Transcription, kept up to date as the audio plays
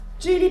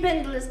Julie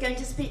Bindle is going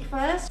to speak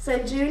first. So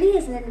Julie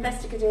is an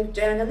investigative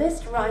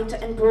journalist, writer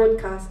and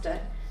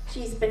broadcaster.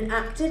 She's been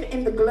active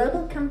in the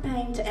global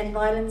campaign to end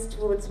violence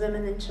towards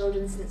women and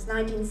children since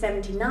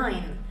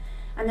 1979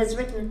 and has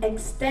written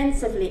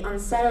extensively on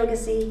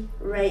surrogacy,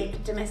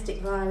 rape,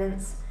 domestic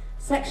violence,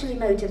 sexually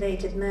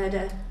motivated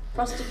murder,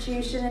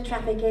 prostitution and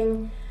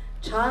trafficking,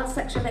 child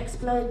sexual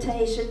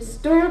exploitation,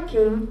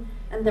 stalking,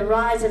 and the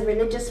rise of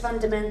religious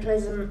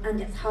fundamentalism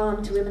and its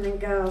harm to women and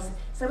girls.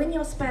 So in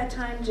your spare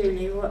time,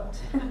 Julie, what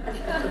do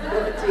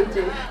you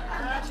do?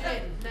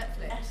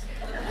 Netflix.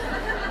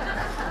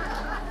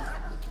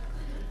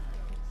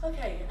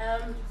 Okay,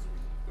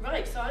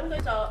 right, so I'm going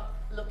to start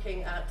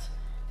looking at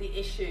the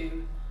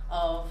issue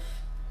of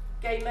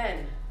gay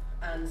men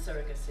and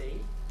surrogacy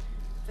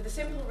for the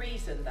simple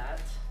reason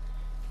that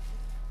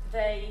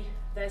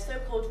their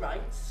so-called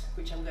rights,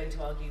 which I'm going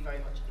to argue very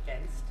much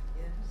against,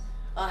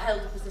 are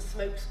held up as a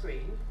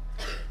smokescreen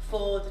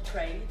for the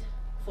trade,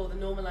 for the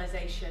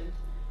normalisation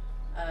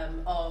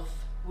of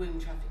womb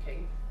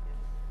trafficking,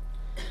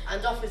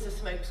 and offers a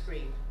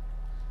smokescreen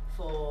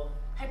for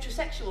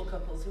heterosexual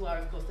couples, who are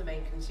of course the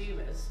main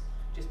consumers,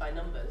 just by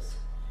numbers,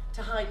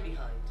 to hide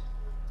behind.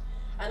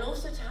 And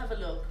also to have a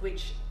look,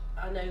 which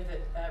I know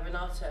that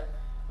Renata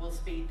will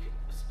speak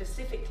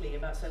specifically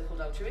about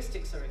so-called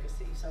altruistic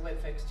surrogacy, so I won't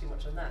focus too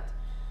much on that.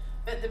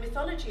 But the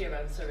mythology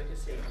around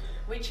surrogacy,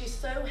 which is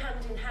so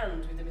hand in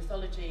hand with the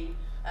mythology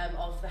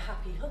of the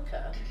happy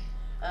hooker,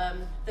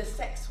 the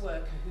sex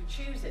worker who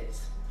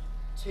chooses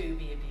to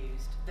be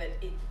abused, that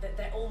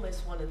they're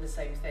almost one and the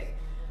same thing.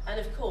 And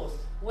of course,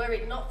 were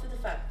it not for the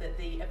fact that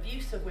the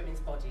abuse of women's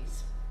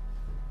bodies,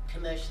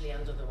 commercially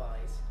and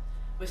otherwise,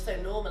 was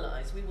so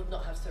normalised, we would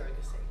not have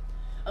surrogacy.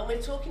 And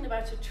we're talking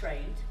about a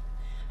trade,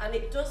 and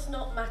it does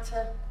not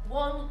matter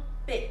one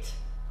bit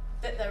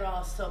that there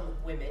are some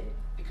women,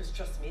 because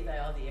trust me, they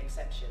are the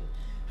exception,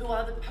 who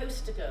are the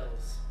poster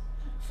girls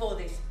for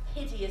this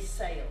hideous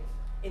sale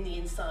in the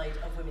inside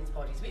of women's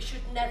bodies, which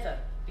should never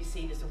be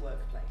seen as a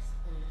workplace.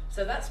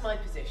 So that's my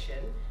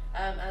position,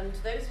 and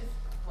those who,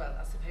 well,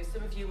 I suppose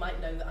some of you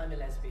might know that I'm a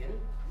lesbian.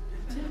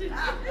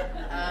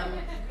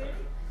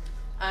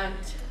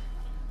 And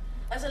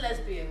as a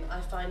lesbian, I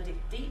find it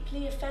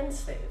deeply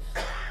offensive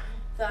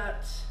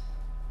that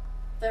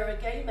there are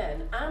gay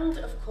men, and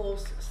of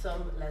course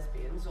some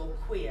lesbians, or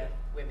queer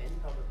women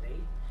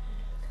probably,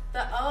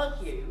 that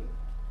argue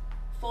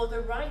for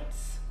the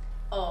rights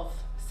of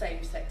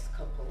same-sex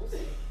couples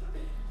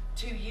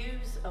to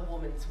use a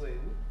woman's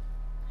womb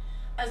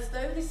as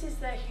though this is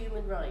their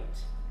human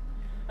right.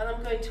 And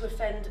I'm going to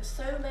offend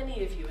so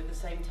many of you at the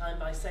same time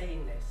by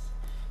saying this,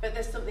 but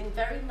there's something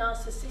very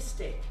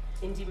narcissistic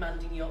in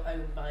demanding your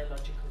own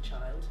biological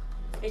child.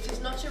 It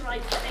is not a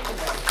right for anyone.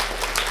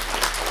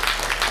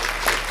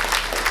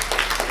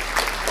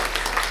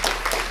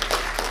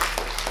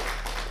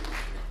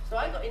 So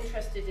I got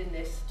interested in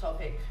this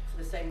topic for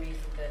the same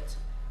reason that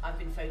I've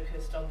been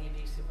focused on the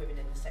abuse of women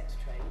in the sex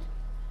trade,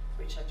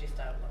 which I've just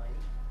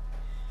outlined.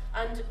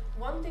 And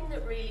one thing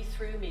that really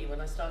threw me when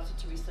I started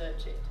to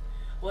research it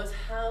was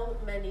how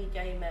many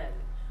gay men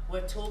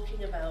were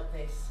talking about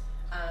this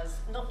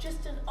as not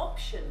just an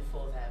option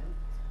for them,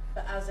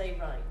 but as a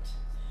right.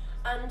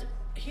 And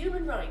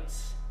human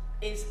rights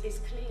is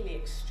clearly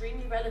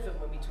extremely relevant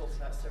when we talk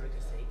about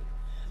surrogacy,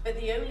 but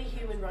the only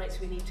human rights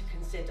we need to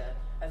consider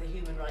are the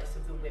human rights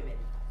of the women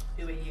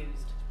who are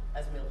used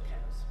as milk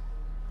cows.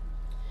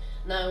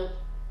 Now,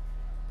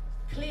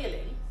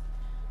 clearly,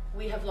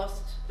 we have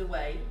lost the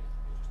way,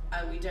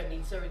 and we don't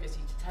need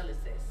surrogacy to tell us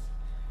this,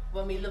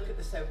 when we look at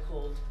the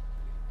so-called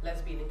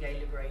lesbian and gay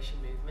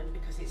liberation movement,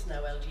 because it's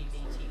now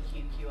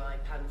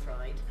LGBTQI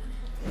pan-fried,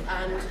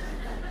 and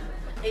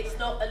it's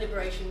not a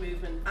liberation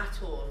movement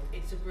at all.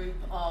 It's a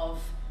group of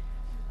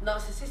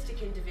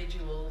narcissistic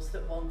individuals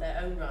that want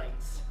their own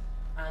rights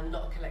and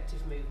not a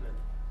collective movement.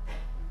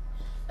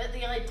 But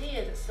the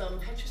idea that some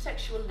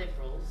heterosexual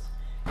liberals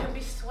can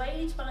be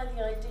swayed by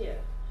the idea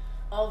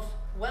of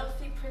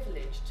wealthy,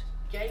 privileged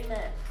gay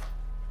men,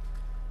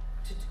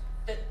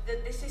 that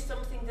this is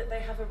something that they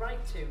have a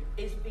right to,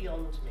 is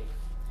beyond me.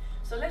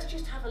 So let's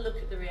just have a look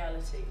at the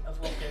reality of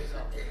what goes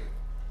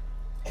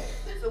on.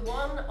 So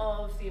one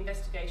of the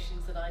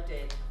investigations that I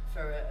did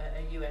for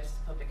a US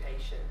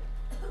publication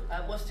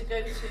was to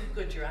go to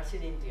Gujarat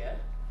in India,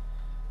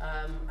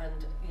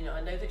 and you know,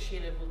 I know that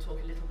Sheila will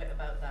talk a little bit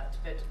about that,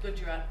 but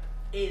Gujarat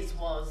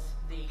was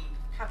the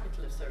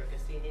capital of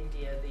surrogacy in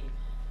India,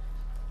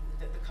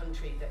 the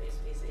country that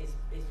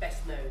is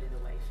best known in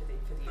a way for the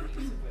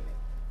abuse of women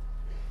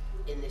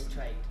in this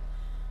trade.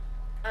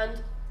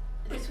 And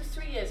this was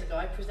 3 years ago.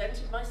 I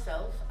presented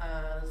myself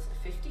as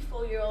a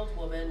 54-year-old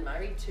woman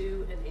married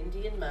to an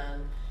Indian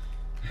man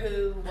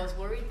who was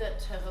worried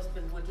that her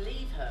husband would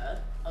leave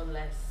her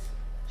unless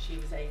she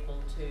was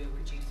able to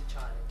produce a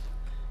child.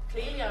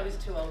 Clearly I was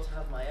too old to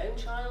have my own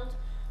child,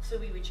 so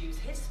we would use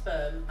his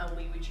sperm and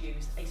we would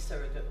use a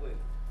surrogate womb.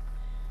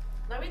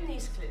 Now in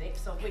these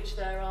clinics, of which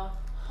there are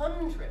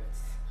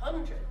hundreds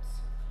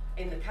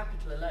in the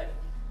capital alone,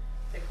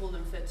 they call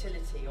them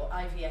fertility or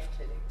IVF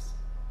clinics,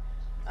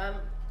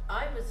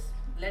 I was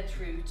led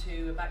through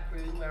to a back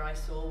room where I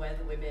saw where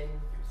the women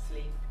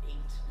sleep, eat,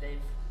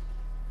 live,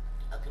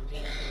 are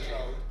completely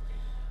controlled.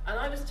 And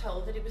I was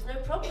told that it was no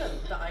problem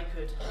that I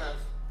could have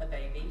a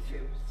baby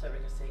through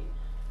surrogacy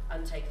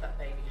and take that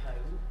baby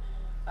home.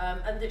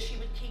 And that she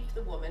would keep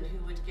the woman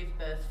who would give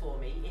birth for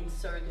me in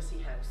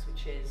surrogacy house,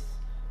 which is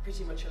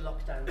pretty much a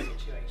lockdown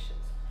situation.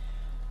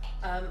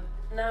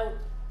 Now,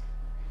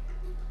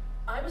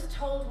 I was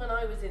told when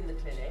I was in the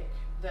clinic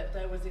that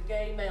there was a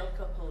gay male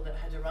couple that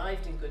had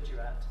arrived in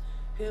Gujarat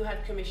who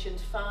had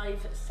commissioned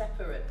 5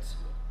 separate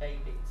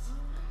babies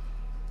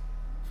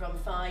from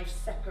 5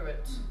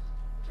 separate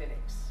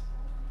clinics.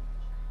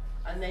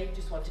 And they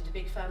just wanted a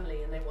big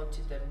family, and they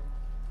wanted them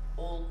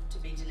all to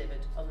be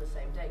delivered on the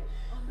same day.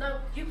 Now,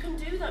 you can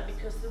do that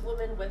because the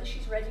woman, whether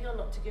she's ready or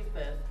not to give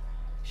birth,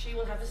 she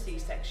will have a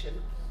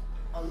C-section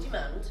on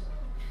demand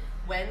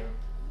when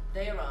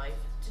they arrive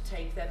to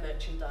take their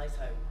merchandise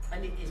home.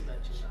 And it is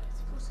merchandise.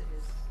 Of course it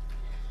is.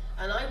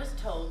 And I was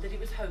told that it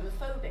was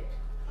homophobic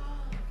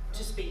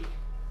to speak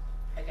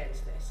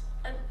against this.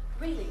 And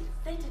really,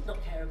 they did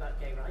not care about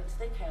gay rights,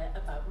 they care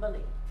about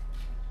money.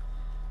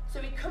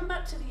 So we come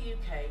back to the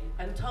UK,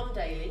 and Tom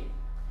Daly,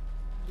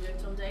 you know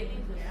Tom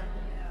Daly? Yeah.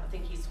 I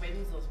think he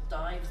swims or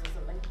dives or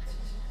something.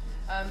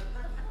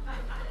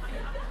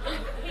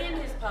 He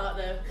and his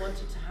partner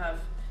wanted to have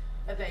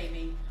a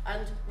baby,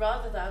 and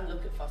rather than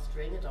look at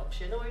fostering,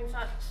 adoption, or in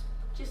fact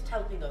just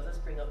helping others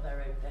bring up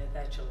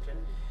their children,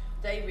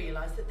 they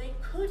realised that they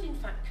could in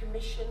fact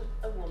commission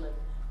a woman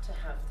to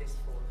have this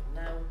for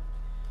them. Now,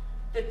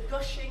 the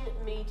gushing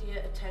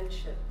media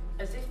attention,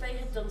 as if they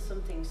had done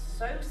something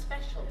so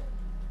special,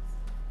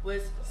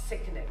 was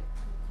sickening.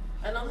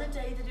 And on the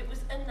day that it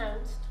was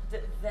announced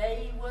that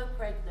they were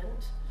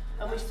pregnant,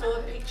 and we saw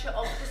a picture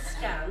of the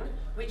scan,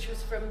 which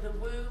was from the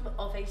womb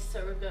of a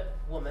surrogate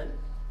woman,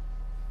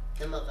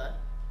 the mother,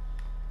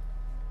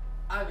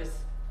 I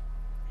was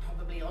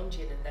probably on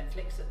gin and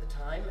Netflix at the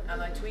time,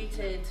 and I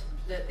tweeted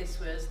that this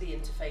was the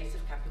interface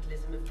of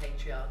capitalism and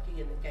patriarchy,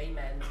 and that gay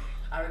men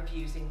are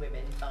abusing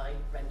women by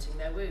renting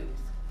their wombs.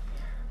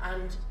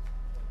 And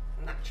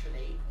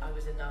naturally, I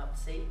was a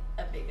Nazi,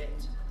 a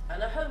bigot,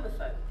 and a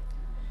homophobe.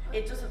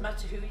 It doesn't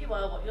matter who you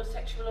are, what your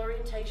sexual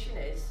orientation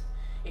is.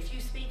 If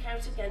you speak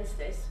out against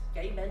this,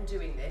 gay men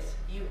doing this,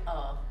 you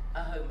are a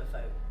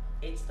homophobe.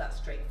 It's that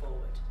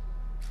straightforward.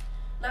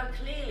 Now,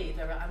 clearly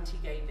there are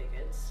anti-gay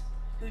bigots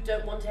who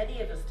don't want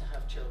any of us to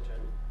have children,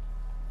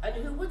 and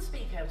who would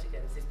speak out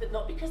against this, but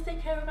not because they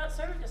care about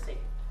surrogacy.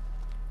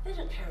 They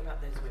don't care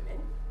about those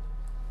women.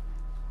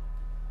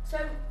 So,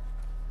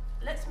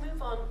 let's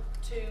move on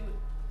to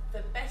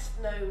the best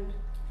known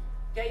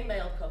gay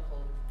male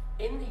couple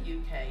in the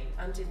UK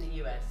and in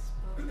the US,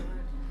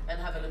 and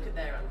have a look at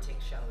their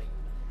antics, shall we?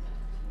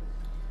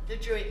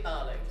 The Druitt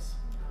Barlows.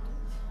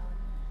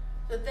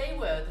 So they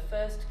were the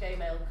first gay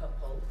male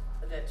couple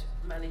that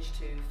managed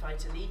to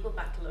fight a legal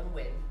battle and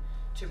win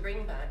to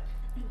bring back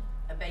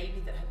a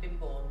baby that had been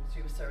born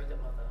through a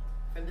surrogate mother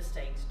from the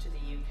States to the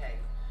UK.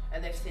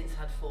 And they've since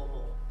had 4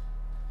 more.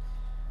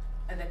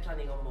 And they're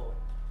planning on more.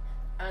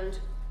 And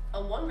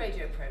on one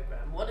radio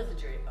programme, one of the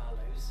Druitt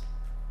Barlows,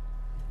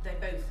 they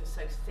both are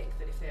so thick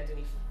that if they had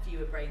any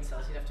fewer brain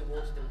cells, you'd have to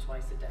water them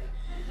twice a day.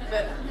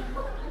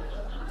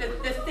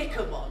 But the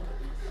thicker one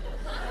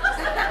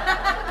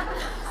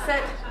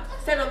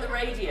said on the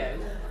radio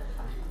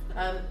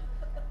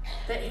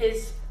that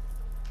his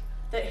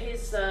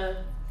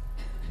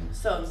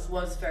son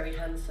was very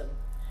handsome.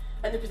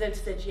 And the presenter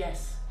said,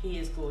 yes, he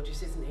is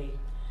gorgeous, isn't he?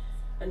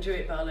 And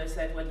Druitt Barlow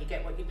said, well, you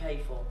get what you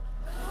pay for.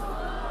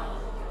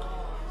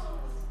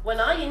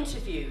 When I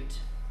interviewed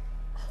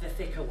the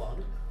thicker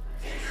one,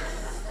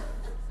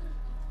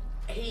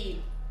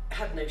 he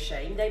had no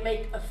shame. They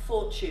make a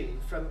fortune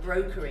from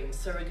brokering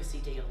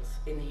surrogacy deals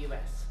in the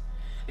US.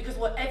 Because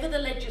whatever the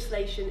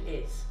legislation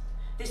is,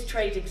 this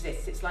trade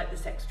exists. It's like the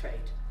sex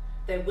trade.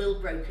 They will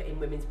broker in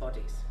women's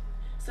bodies.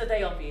 So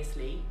they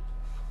obviously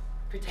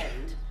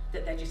pretend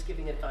that they're just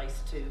giving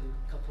advice to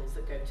couples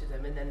that go to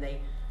them, and then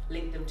they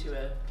link them to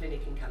a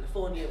clinic in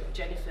California where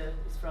Jennifer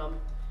is from,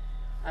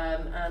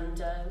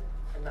 and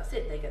that's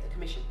it, they get the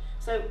commission.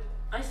 So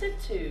I said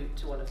to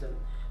one of them,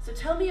 so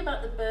tell me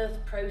about the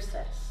birth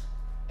process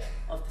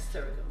of the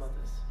surrogate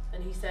mothers.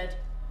 And he said,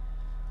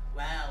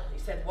 well, he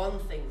said, one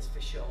thing's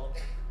for sure,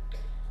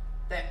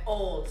 they're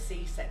all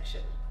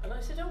C-section. And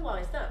I said, oh, why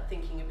is that?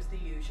 Thinking it was the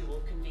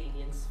usual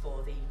convenience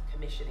for the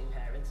commissioning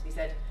parents. He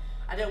said,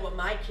 I don't want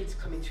my kids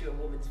coming through a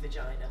woman's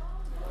vagina.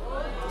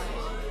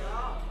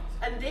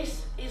 And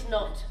this is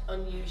not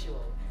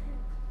unusual.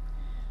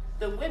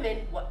 The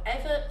women,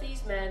 whatever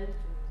these men,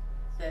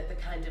 the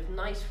kind of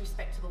nice,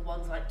 respectable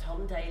ones like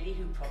Tom Daly,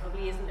 who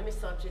probably isn't a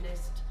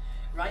misogynist,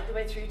 right the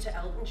way through to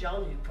Elton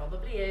John, who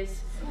probably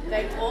is,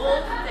 they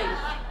all think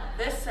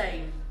the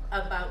same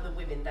about the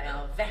women. They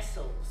are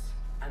vessels,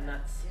 and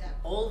that's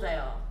all they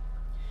are.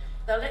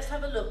 Now let's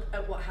have a look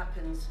at what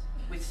happens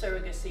with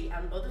surrogacy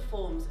and other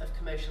forms of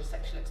commercial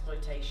sexual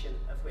exploitation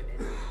of women,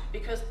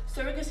 because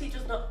surrogacy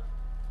does not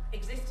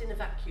exist in a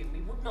vacuum.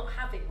 We would not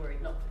have it were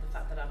it not for the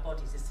fact that our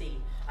bodies are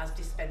seen as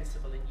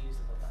dispensable and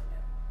usable by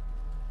men.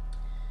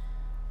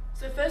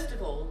 So first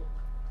of all,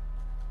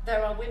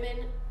 there are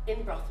women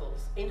in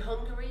brothels in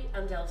Hungary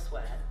and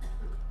elsewhere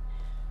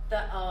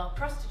that are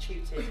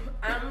prostituted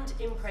and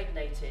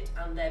impregnated,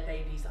 and their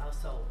babies are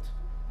sold.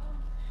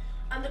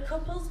 And the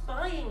couples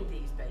buying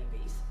these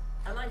babies,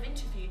 and I've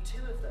interviewed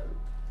 2 of them,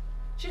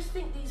 just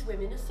think these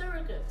women are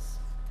surrogates.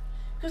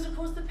 Because of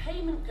course the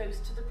payment goes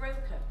to the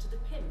broker, to the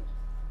pimp,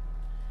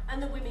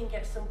 and the women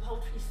get some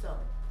paltry sum.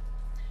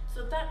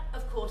 So that,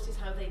 of course, is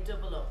how they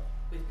double up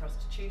with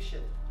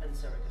prostitution and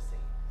surrogacy.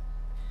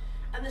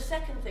 And the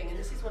second thing, and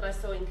this is what I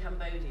saw in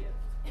Cambodia,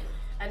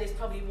 and it's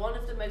probably one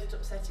of the most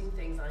upsetting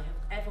things I have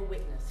ever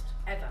witnessed,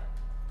 ever,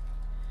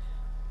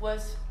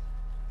 was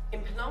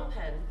in Phnom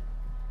Penh,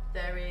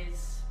 there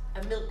is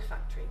a milk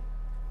factory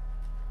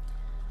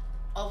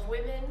of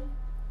women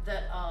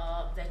that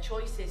are, their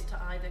choice is to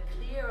either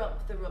clear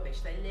up the rubbish.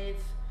 They live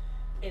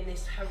in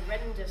this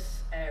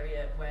horrendous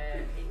area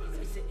where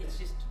it's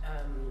just,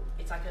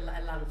 it's like a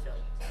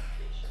landfill.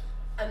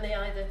 And they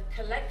either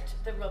collect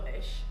the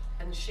rubbish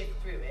and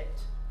shift through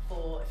it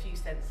for a few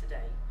cents a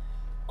day,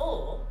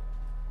 or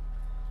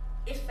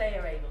if they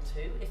are able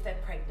to, if they're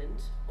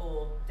pregnant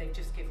or they've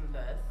just given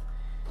birth,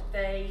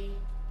 they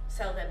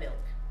sell their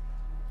milk.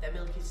 Their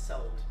milk is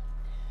sold.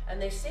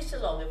 And they sit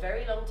along a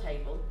very long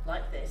table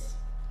like this,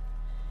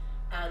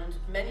 and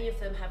many of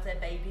them have their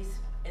babies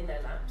in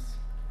their laps.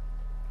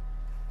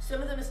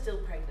 Some of them are still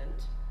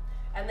pregnant,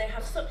 and they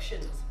have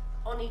suctions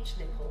on each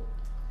nipple,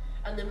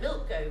 and the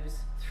milk goes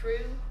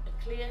through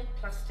a clear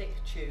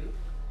plastic tube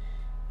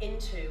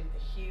into a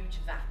huge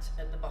vat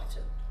at the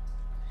bottom.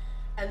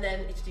 And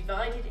then it's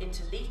divided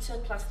into litre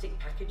plastic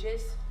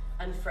packages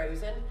and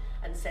frozen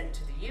and sent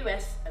to the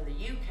US and the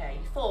UK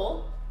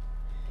for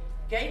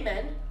gay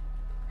men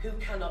who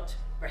cannot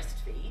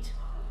breastfeed,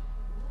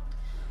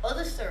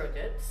 other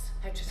surrogates,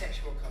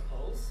 heterosexual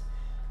couples,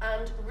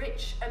 and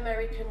rich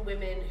American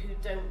women who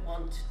don't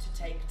want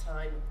to take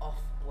time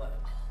off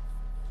work,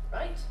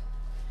 right?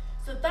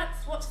 So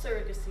that's what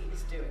surrogacy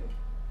is doing.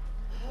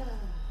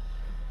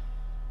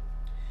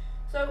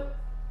 So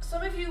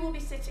some of you will be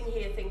sitting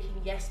here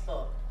thinking, yes,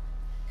 but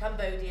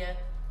Cambodia,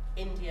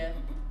 India,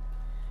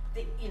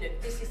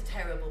 this is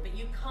terrible, but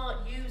you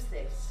can't use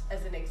this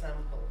as an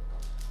example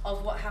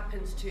of what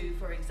happens to,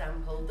 for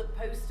example, the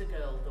poster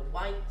girl, the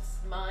white,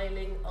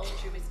 smiling,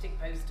 altruistic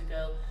poster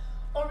girl,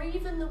 or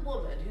even the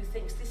woman who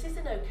thinks this is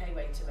an okay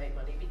way to make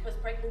money because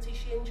pregnancy,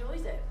 she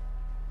enjoys it.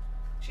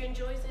 She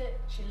enjoys it,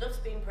 she loves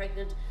being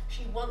pregnant,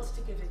 she wants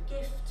to give a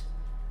gift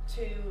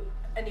to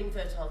an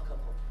infertile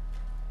couple.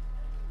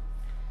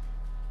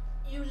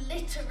 You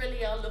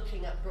literally are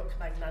looking at Brooke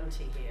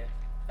Magnanti here,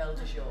 Belle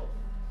de Jour.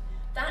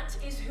 That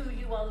is who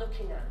you are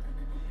looking at.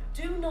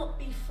 Do not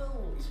be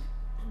fooled.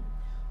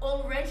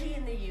 Already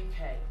in the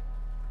UK,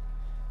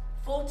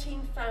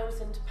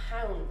 £14,000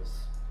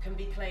 can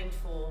be claimed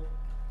for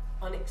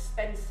on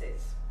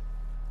expenses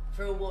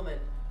for a woman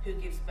who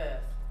gives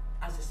birth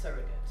as a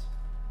surrogate.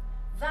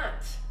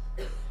 That,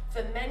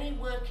 for many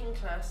working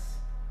class,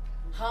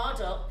 hard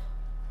up,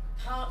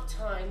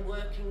 part-time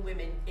working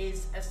women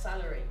is a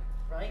salary,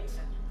 right?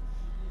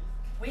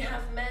 We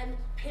have men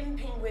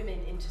pimping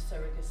women into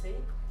surrogacy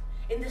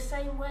in the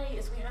same way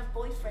as we have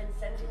boyfriends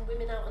sending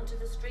women out onto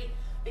the street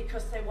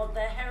because they want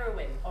their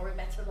heroin or a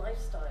better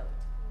lifestyle.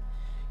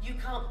 You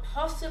can't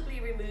possibly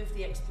remove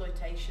the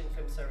exploitation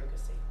from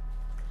surrogacy.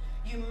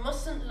 You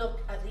mustn't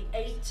look at the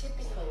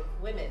atypical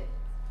women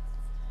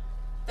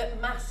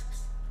that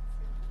masks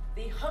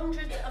the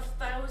hundreds of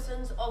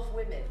thousands of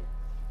women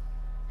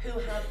who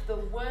have the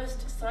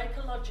worst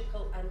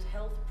psychological and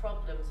health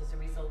problems as a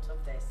result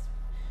of this.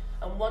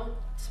 And one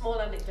small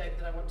anecdote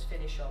that I want to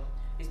finish on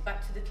is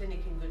back to the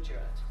clinic in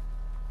Gujarat.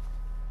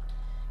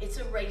 It's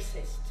a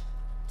racist,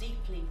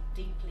 deeply,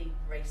 deeply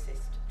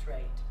racist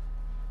trade.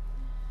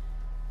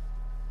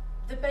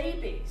 The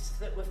babies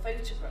that were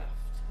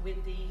photographed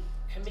with the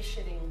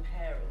commissioning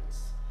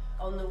parents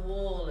on the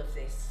wall of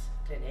this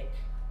clinic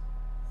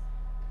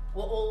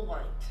were all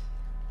white.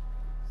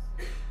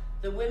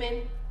 The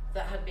women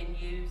that had been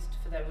used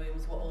for their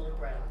wombs were all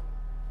brown.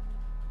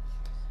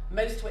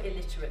 Most were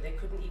illiterate, they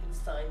couldn't even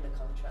sign the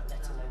contract,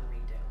 let alone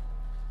read it.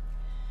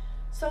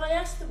 So I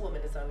asked the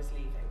woman as I was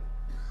leaving,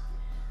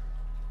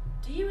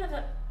 do you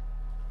ever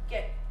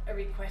get a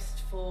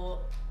request for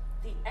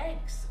the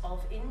eggs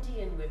of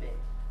Indian women?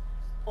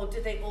 Or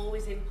do they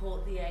always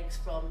import the eggs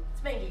from,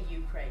 it's mainly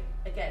Ukraine,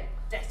 again,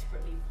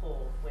 desperately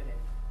poor women?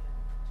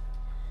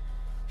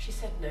 She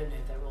said, no,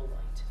 they're all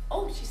white.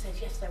 Oh, she said,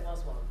 yes, there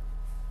was one.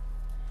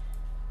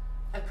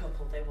 A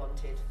couple, they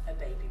wanted a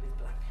baby with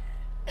black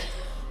hair.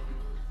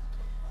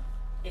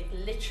 It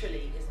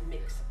literally is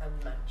mix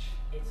and match.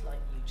 It's like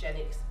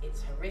eugenics,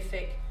 it's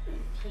horrific.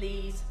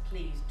 Please,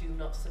 please do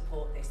not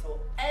support this or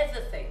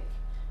ever think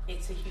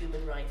it's a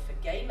human right for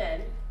gay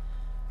men,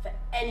 for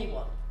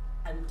anyone,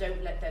 and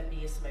don't let them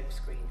be a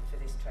smokescreen for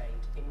this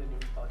trade in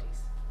women's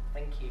bodies.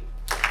 Thank you.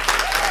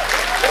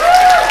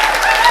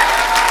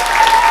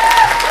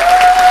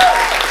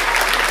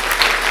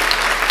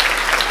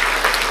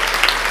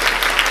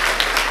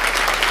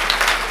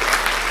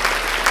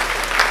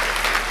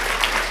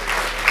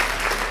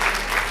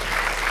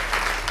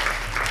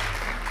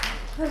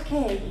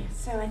 Okay,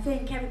 so I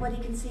think everybody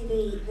can see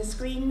the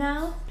screen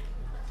now.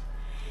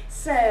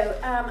 So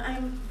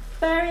I'm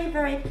very,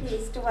 very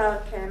pleased to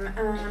welcome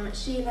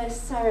FiLiA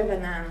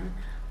Saravanan.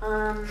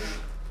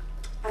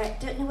 I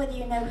don't know whether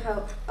you know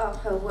of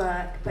her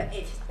work, but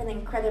it's been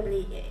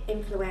incredibly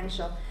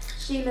influential.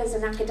 FiLiA is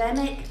an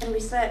academic and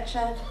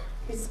researcher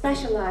who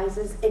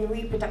specialises in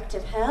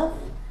reproductive health,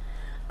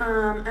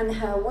 and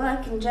her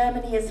work in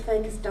Germany is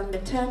focused on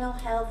maternal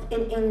health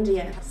in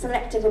India,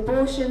 selective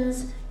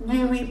abortions,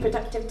 new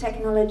reproductive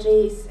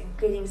technologies,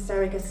 including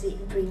surrogacy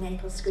and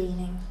prenatal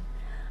screening.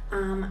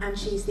 And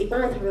she's the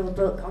author of a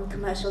book on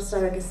commercial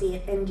surrogacy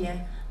in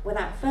India.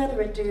 Without further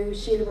ado,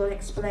 FiLiA will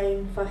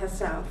explain for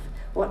herself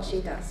what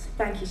she does.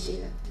 Thank you,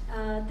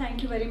 FiLiA.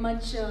 Thank you very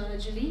much,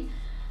 Julie.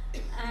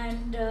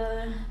 And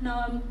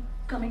now I'm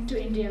coming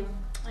to India.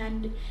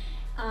 And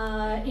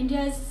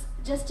India is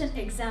just an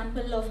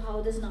example of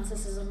how this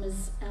narcissism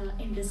is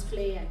in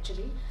display,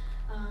 actually.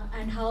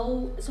 And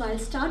how, so I'll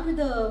start with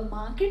the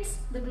markets,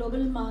 the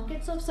global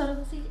markets of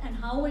surrogacy, and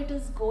how it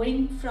is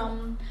going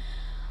from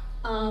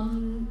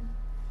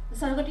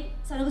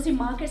surrogacy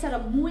markets are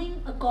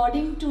moving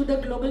according to the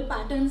global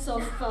patterns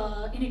of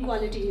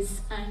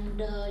inequalities,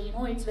 and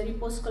it's very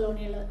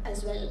post-colonial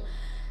as well.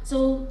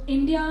 So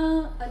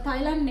India,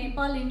 Thailand,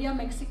 Nepal, India,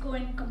 Mexico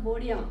and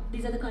Cambodia,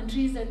 these are the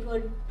countries that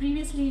were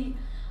previously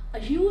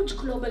huge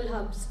global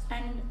hubs,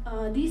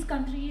 and these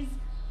countries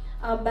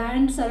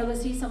banned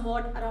surrogacy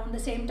somewhat around the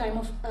same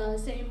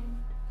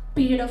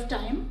period of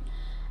time.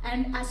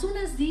 And as soon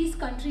as these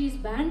countries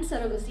banned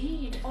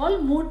surrogacy, it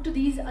all moved to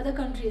these other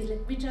countries,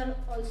 which are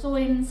also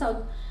in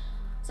South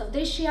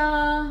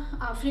Asia,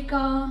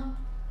 Africa,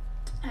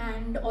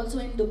 and also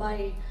in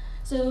Dubai.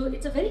 So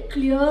it's a very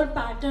clear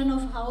pattern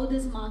of how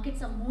these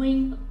markets are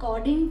moving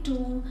according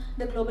to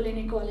the global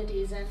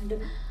inequalities, and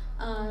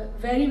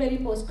very, very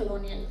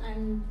post-colonial.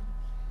 And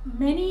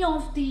many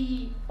of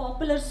the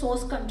popular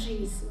source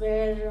countries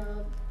where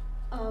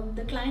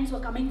the clients were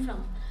coming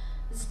from,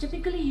 it's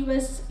typically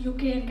US,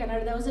 UK and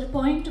Canada. There was a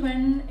point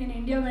when in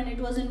India, when it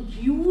was a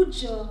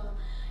huge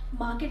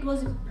market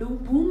was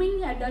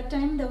booming at that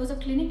time. There was a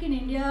clinic in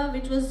India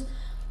which was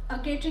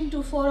catering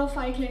to 4 or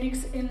 5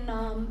 clinics in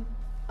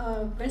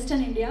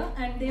Western India,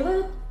 and they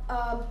were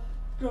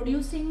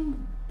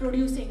producing,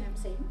 I'm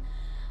saying,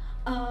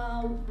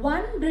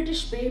 1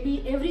 British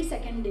baby every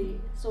second day.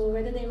 So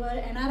whether they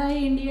were NRI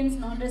Indians,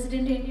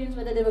 non-resident Indians,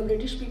 whether they were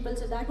British people,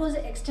 so that was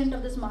the extent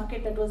of this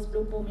market that was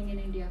booming in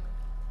India.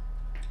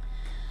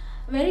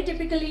 Very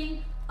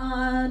typically,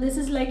 this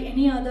is like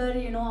any other,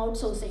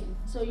 outsourcing.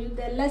 So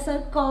they're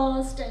lesser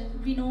cost,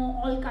 and we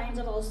know all kinds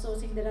of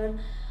outsourcing. There are,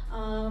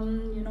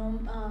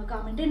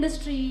 garment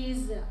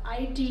industries,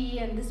 IT,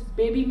 and this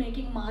baby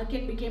making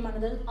market became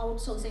another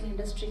outsourcing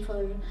industry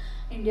for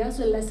India.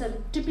 So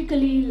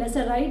typically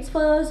lesser rights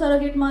for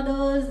surrogate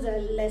mothers,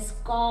 less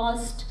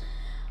cost,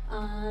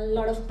 a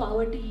lot of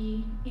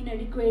poverty,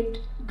 inadequate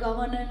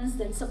governance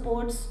that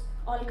supports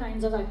all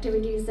kinds of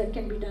activities that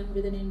can be done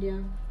within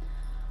India.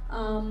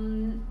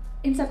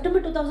 In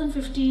September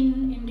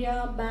 2015,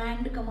 India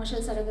banned commercial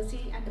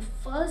surrogacy, and the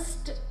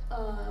first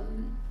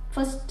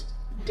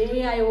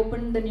day I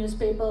opened the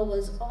newspaper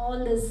was all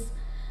this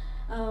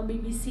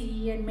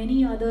BBC and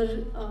many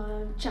other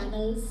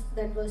channels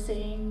that were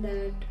saying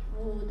that,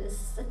 oh, there's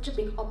such a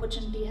big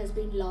opportunity has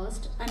been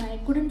lost, and I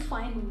couldn't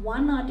find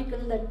one article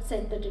that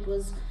said that it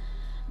was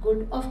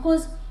good. Of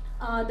course,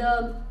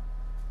 the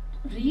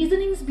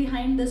reasonings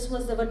behind this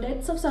was there were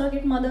deaths of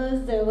surrogate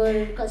mothers, there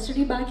were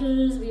custody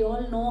battles. We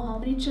all know how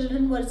many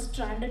children were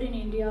stranded in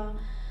India.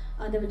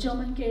 There were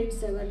German kids,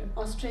 there were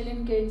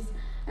Australian kids,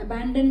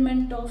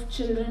 abandonment of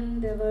children,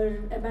 there were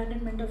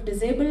abandonment of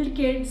disabled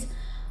kids.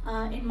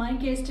 In my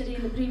case study,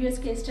 in the previous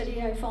case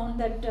study, I found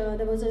that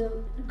there was a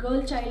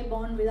girl child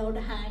born without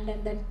a hand,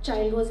 and that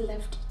child was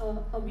left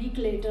a week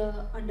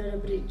later under a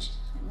bridge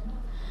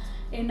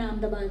in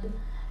Ahmedabad.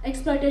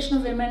 Exploitation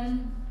of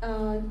women,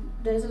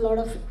 there is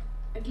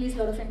at least a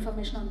lot of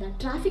information on that.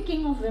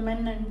 Trafficking of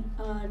women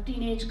and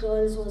teenage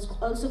girls was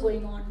also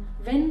going on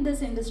when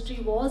this industry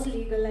was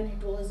legal and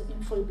it was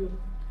in full bloom.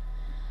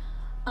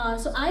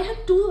 So I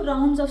had 2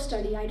 rounds of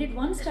study. I did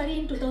one study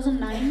in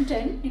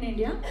 2009-10 in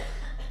India,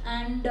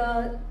 and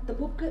the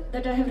book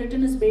that I have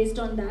written is based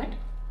on that.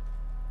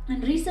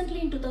 And recently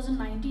in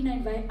 2019,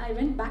 I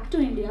went back to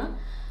India.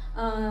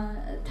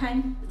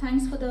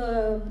 Thanks for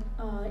the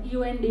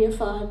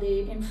UNDFR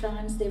in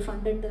France. They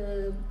funded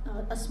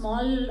a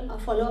small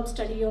follow-up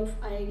study of,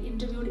 I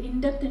interviewed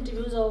in-depth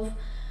interviews of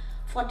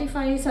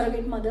 45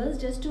 surrogate mothers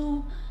just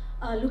to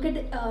look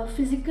at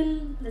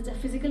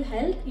physical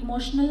health,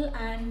 emotional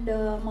and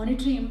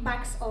monetary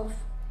impacts of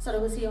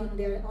surrogacy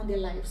on their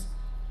lives.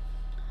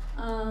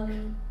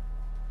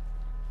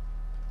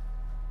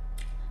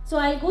 So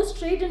I'll go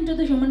straight into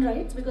the human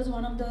rights because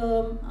one of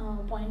the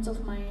points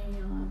of my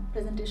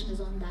presentation is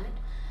on that.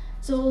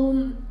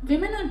 So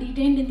women are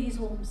detained in these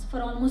homes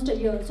for almost a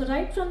year. So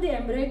right from the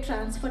embryo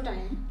transfer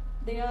time,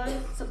 they are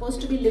supposed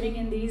to be living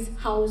in these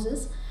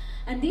houses,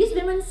 and these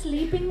women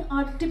sleeping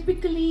are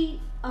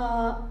typically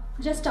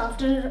just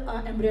after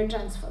embryo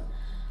transfer.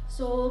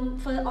 So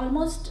for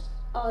almost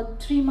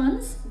 3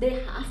 months, they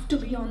have to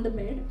be on the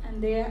bed,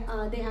 and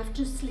they have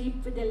to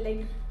sleep with their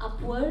leg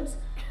upwards,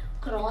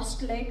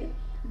 crossed leg.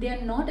 They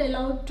are not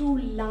allowed to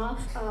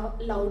laugh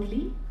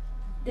loudly.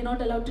 They're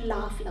not allowed to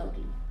laugh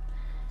loudly.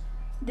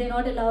 They're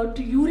not allowed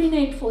to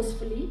urinate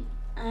forcefully,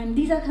 and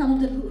these are some of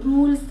the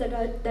rules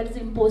that is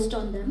imposed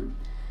on them.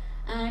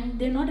 And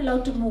they're not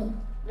allowed to move.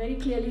 Very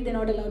clearly, they're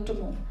not allowed to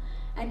move.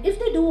 And if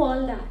they do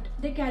all that,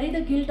 they carry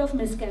the guilt of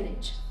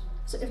miscarriage.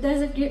 So if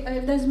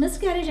there's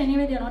miscarriage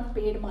anyway, they're not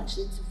paid much.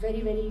 It's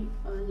very, very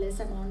less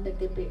amount that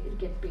they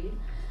get paid.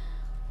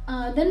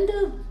 Then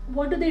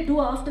what do they do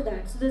after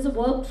that? So there's a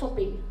work for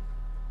pay.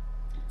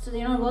 So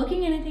they're not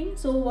working anything,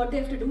 so what they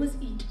have to do is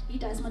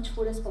eat as much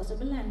food as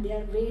possible, and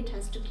their weight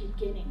has to keep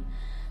gaining.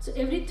 So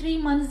every 3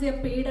 months they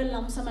are paid a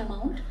lump sum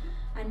amount,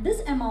 and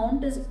this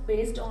amount is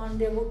based on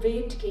their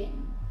weight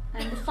gain.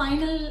 And the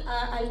final,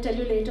 I'll tell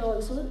you later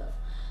also,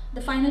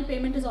 the final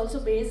payment is also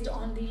based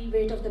on the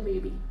weight of the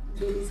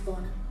baby's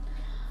born.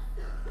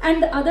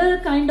 And the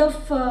other kind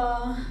of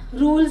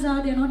rules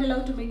are they're not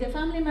allowed to meet their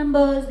family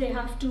members,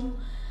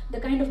 the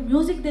kind of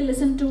music they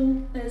listen to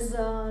is,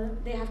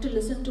 they have to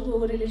listen to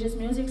religious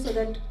music so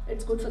that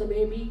it's good for the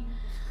baby.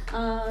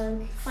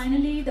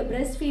 Finally, the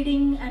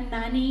breastfeeding and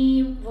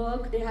nanny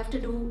work they have to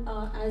do,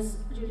 as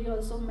Julie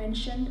also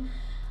mentioned,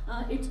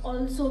 it's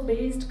also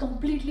based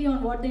completely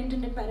on what the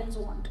intended parents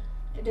want.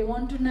 If they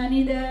want to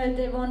nanny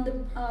they want the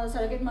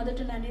surrogate mother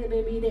to nanny the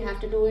baby, they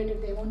have to do it.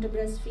 If they want to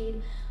breastfeed.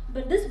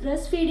 But this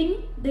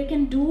breastfeeding, they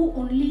can do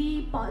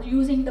only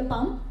using the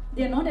pump.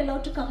 They are not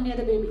allowed to come near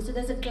the baby. So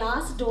there's a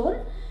glass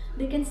door.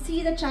 They can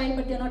see the child,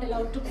 but they're not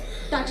allowed to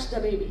touch the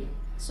baby.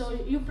 So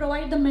you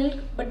provide the milk,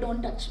 but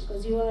don't touch,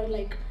 because you are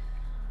like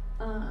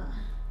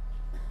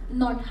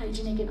not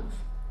hygienic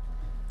enough.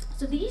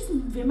 So these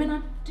women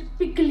are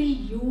typically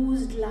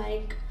used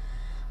like,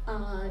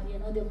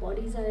 their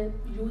bodies are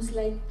used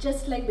like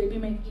just like baby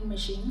making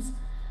machines.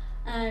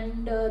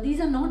 And these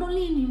are not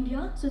only in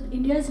India. So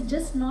India is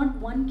just not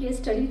one case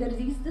study.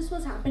 This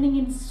was happening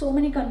in so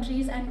many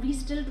countries, and we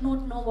still do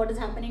not know what is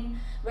happening,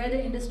 where the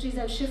industries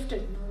have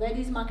shifted, where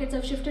these markets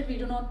have shifted. We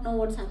do not know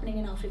what's happening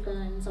in Africa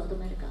and South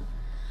America.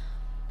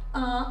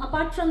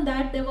 Apart from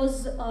that,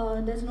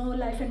 there's no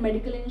life and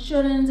medical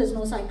insurance. There's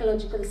no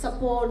psychological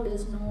support.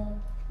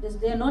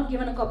 They are not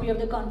given a copy of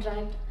the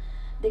contract.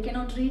 They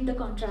cannot read the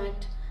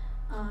contract.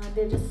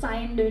 They just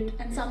signed it,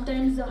 and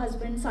sometimes the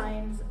husband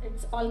signs.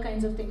 It's all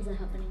kinds of things are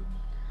happening.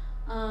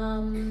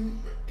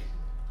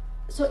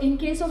 So in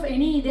case of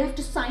any, they have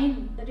to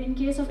sign that in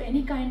case of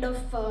any kind of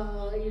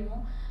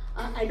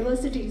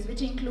adversities,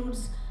 which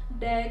includes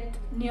death,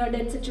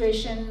 near-death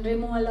situation,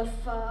 removal of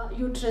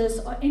uterus,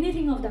 or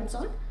anything of that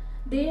sort,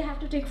 they have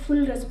to take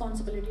full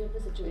responsibility of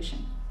the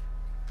situation.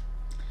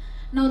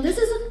 Now this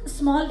isn't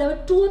small. There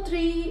were 2 or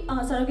 3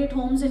 surrogate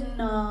homes in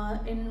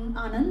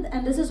Anand,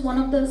 and this is one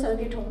of the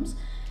surrogate homes.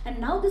 And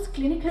now this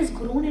clinic has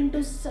grown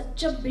into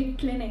such a big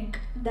clinic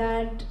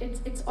that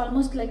it's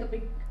almost like a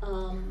big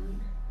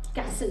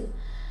castle.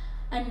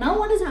 And now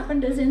what has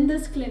happened is, in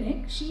this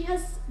clinic, she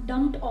has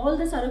dumped all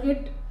the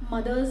surrogate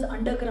mothers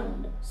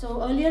underground.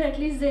 So earlier at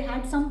least they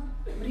had some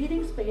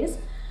breathing space.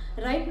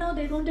 Right now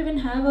they don't even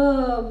have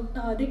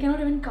they cannot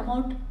even come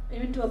out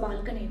even to a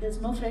balcony. There's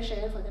no fresh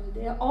air for them.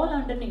 They are all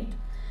underneath.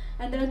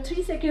 And there are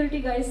 3 security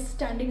guys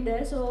standing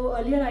there. So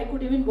earlier I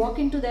could even walk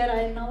into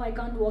there, now I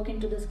can't walk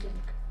into this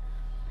clinic.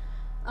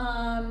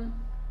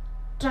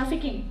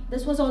 Trafficking.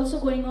 This was also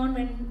going on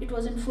when it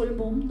was in full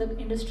boom, the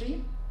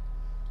industry.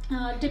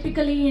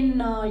 Typically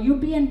in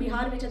UP and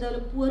Bihar, which are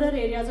the poorer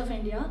areas of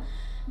India,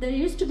 there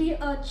used to be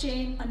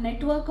a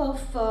network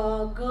of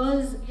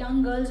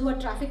young girls who are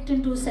trafficked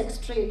into sex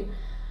trade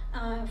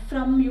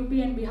from UP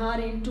and Bihar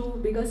into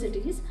bigger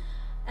cities.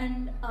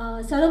 And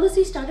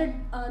surrogacy started,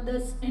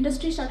 this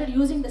industry started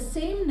using the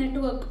same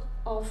network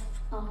of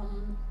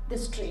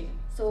this trade.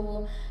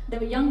 So there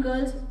were young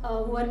girls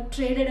who were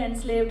traded,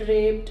 enslaved,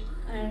 raped,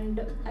 and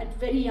at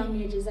very young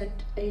ages,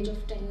 at age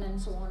of 10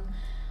 and so on.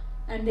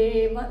 And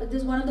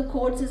this one of the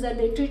quotes is that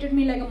they treated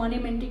me like a money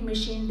minting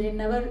machine. They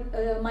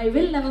never, my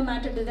will never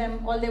mattered to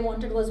them. All they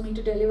wanted was me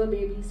to deliver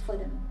babies for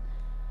them.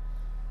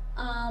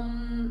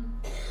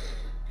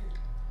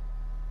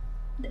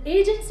 The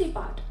agency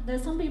part.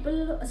 There's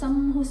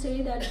some who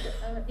say that,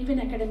 even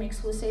academics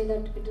who say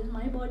that it is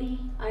my body,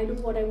 I do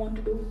what I want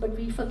to do. But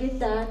we forget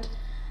that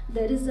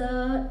there is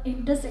a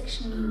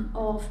intersection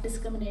of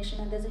discrimination,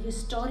 and there's a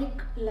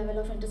historic level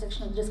of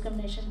intersection of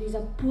discrimination. These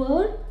are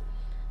poor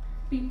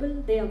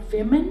people, they are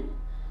women,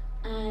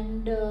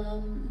 and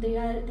they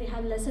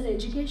have lesser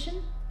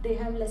education, they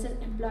have lesser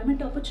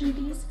employment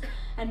opportunities,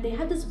 and they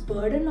have this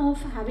burden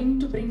of having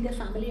to bring their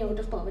family out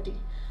of poverty.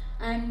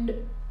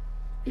 And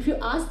if you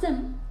ask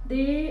them,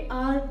 they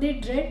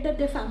dread that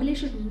their family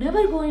should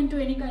never go into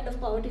any kind of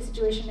poverty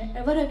situation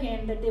ever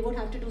again, that they would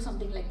have to do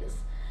something like this.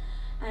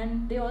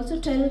 And they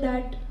also tell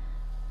that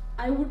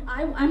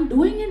I'm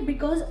doing it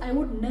because I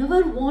would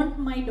never want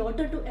my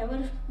daughter to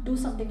ever do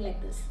something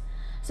like this.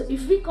 So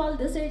if we call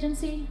this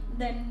agency,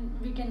 then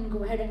we can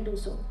go ahead and do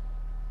so.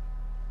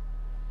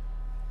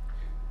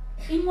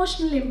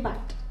 Emotional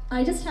impact.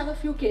 I just have a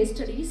few case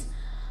studies.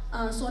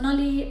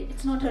 Sonali,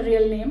 it's not her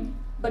real name,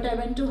 but I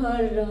went to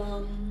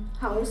her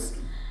house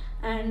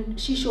and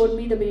she showed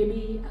me the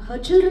baby. Her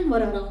children were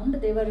around.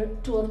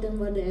 Two of them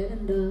were there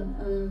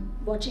and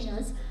watching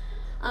us.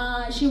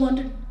 She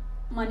wanted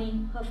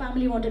money. Her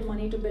family wanted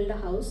money to build a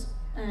house.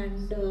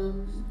 And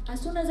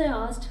as soon as I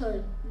asked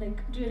her,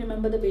 like, do you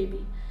remember the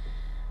baby?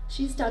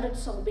 She started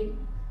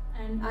sobbing.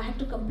 And I had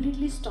to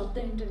completely stop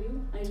the interview.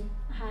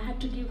 I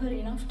had to give her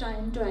enough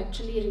time to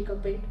actually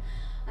recuperate.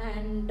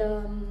 And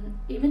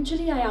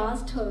eventually I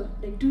asked her,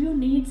 like, do you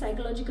need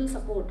psychological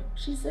support?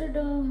 She said,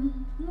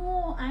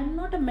 no, I'm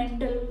not a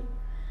mental.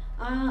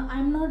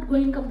 I'm not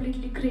going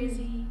completely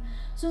crazy.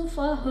 So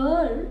for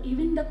her,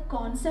 even the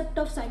concept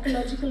of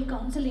psychological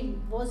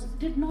counseling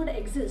did not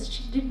exist.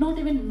 She did not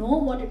even know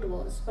what it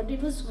was. But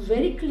it was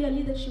very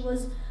clearly that she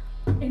was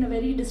in a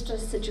very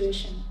distressed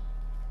situation.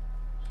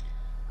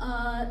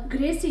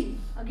 Gracie,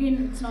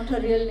 again, it's not her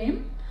real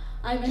name.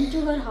 I went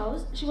to her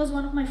house. She was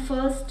one of my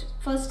first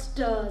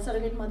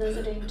surrogate mothers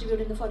that I interviewed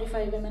in the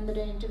 45 women that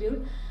I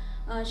interviewed.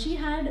 She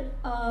had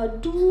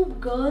 2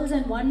 girls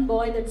and 1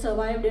 boy that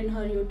survived in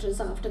her uterus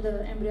after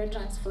the embryo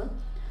transfer.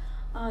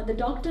 The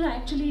doctor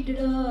actually did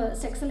a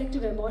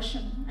sex-selective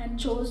abortion and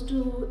chose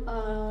to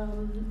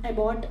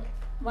abort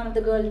one of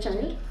the girl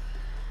child.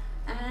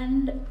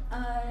 And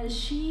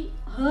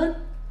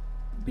her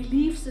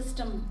belief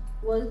system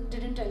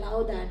didn't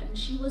allow that, and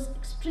she was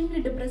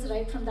extremely depressed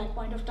right from that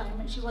point of time,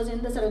 and she was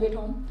in the surrogate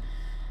home.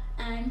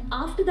 And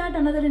after that,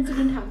 another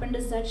incident happened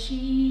is that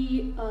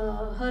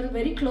her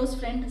very close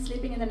friend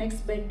sleeping in the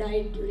next bed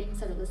died during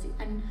surrogacy,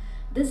 and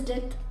this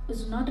death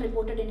was not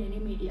reported in any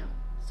media.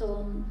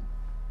 So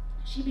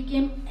she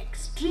became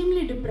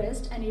extremely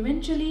depressed, and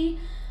eventually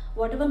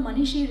whatever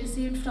money she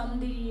received from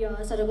the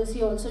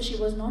surrogacy also, she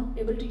was not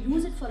able to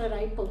use it for a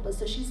right purpose.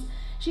 So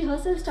she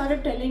herself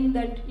started telling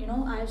that,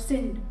 I have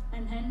sinned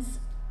and hence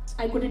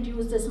I couldn't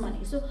use this money.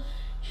 So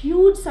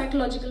huge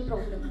psychological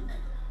problem.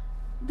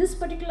 This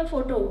particular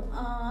photo,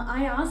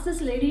 I asked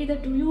this lady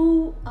that, do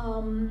you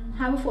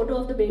have a photo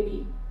of the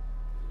baby?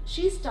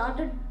 She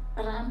started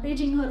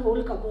rampaging her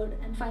whole cupboard,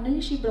 and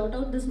finally she brought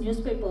out this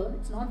newspaper.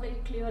 It's not very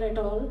clear at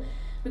all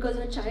because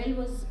her child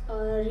was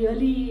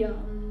really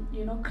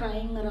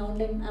crying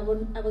around, and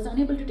I was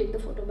unable to take the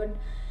photo. But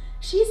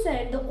she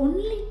said the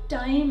only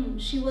time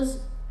she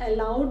was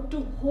allowed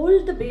to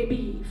hold the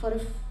baby for a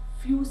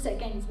few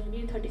seconds,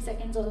 maybe 30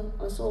 seconds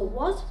or so,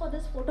 was for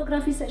this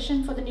photography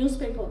session for the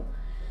newspaper.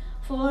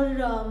 For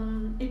her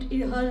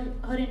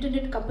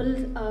intended couple,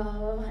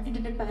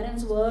 intended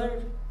parents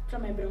were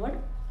from abroad,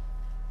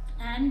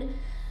 and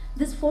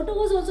this photo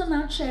was also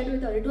not shared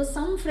with her. It was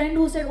some friend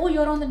who said, oh,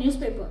 you're on the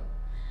newspaper.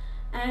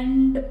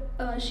 And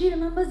she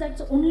remembers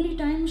that's the only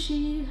time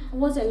she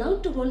was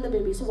allowed to hold the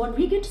baby. So what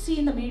we get to see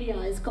in the media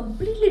is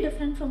completely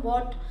different from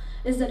what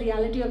is the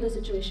reality of the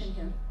situation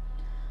here.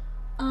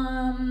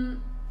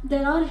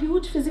 There are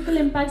huge physical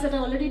impacts that I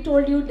already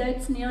told you,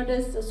 deaths, near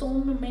deaths, so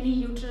many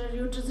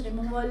uterus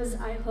removals.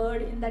 I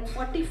heard in that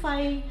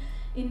 45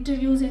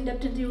 interviews,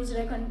 in-depth interviews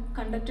that I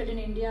conducted in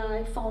India,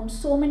 I found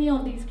so many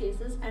of these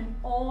cases and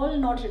all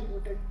not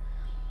reported.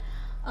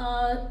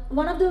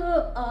 One of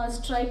the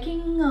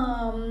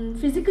striking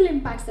physical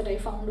impacts that I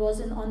found was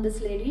on this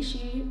lady.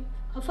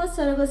 Her first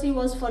surrogacy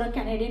was for a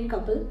Canadian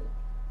couple.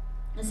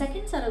 The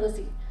second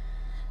surrogacy,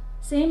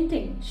 same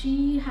thing.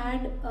 She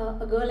had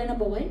a girl and a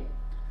boy,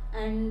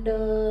 and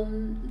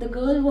the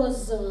girl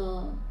was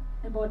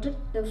aborted.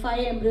 The 5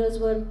 embryos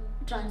were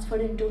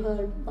transferred into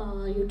her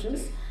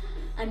uterus,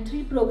 and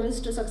 3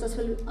 progressed to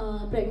successful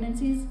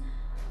pregnancies.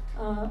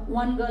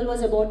 1 girl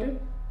was aborted.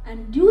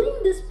 And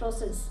during this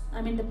process,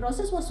 the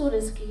process was so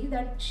risky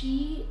that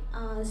she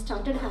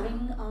started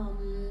having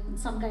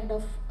some kind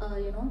of,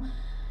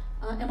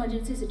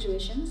 emergency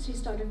situations. She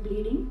started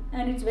bleeding,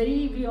 and it's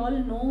we all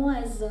know,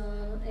 as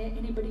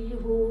anybody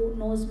who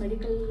knows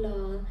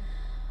medical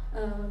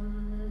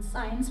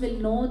science will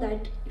know,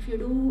 that if you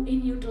do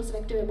in utero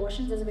selective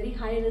abortions, there's a very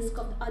high risk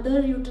of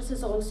other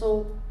uteruses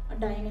also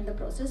dying in the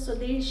process. So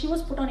she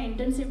was put on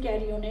intensive care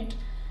unit.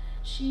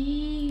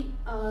 She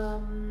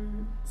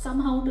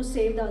somehow to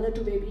save the other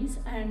 2 babies,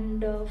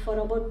 and for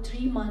about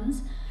 3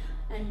 months,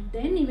 and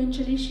then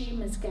eventually she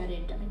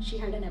miscarried. She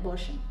had an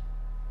abortion,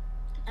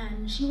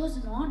 and she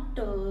was not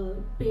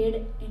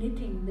paid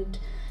anything. That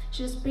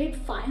she was paid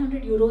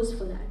 500 euros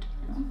for that,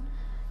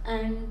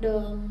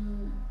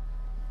 and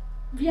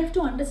we have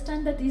to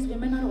understand that these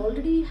women are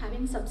already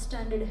having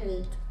substandard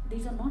health.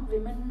 These are not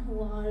women who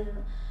are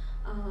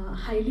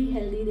highly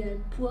healthy. They are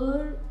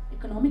poor,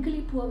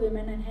 economically poor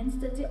women, and hence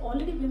they're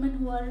already women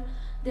who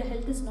their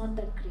health is not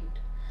that great.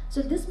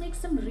 So this makes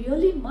them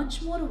really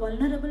much more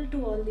vulnerable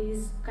to all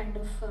these kind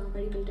of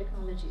medical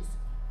technologies.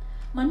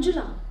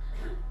 Manjula,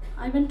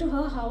 I went to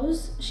her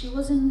house. She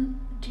was in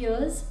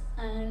tears,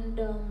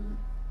 and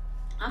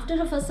after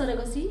her first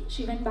surrogacy,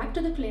 she went back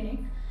to the clinic.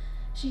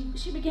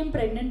 She became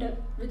pregnant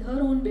with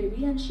her own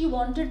baby, and she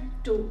wanted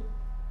to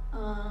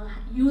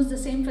use the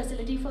same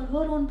facility for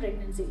her own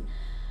pregnancy.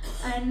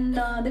 And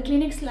the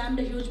clinic slammed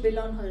a huge bill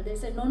on her. They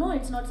said, no,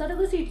 it's not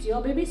surrogacy, it's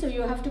your baby, so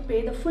you have to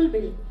pay the full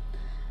bill.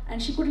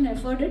 And she couldn't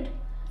afford it.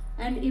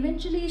 And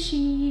eventually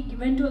she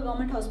went to a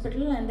government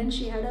hospital, and then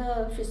she had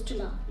a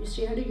fistula.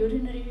 She had a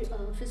urinary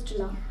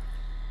fistula.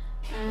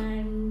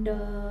 And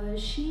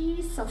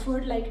she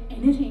suffered like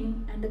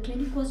anything, and the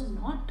clinic was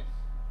not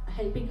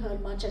helping her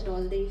much at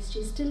all.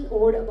 She still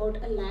owed about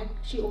a lakh.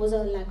 She owes a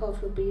lakh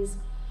of rupees,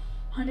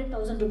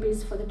 100,000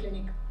 rupees for the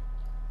clinic.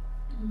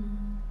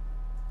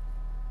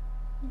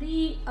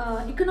 The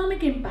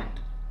economic impact.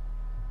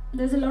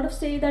 There's a lot of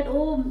say that,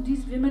 oh,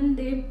 these women,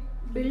 they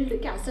build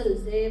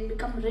castles, they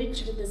become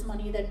rich with this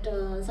money that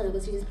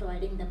surrogacy is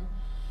providing them.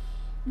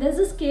 There's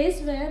this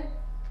case where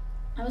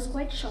I was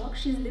quite shocked.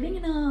 She's living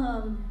in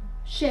a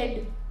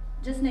shed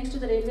just next to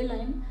the railway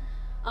line.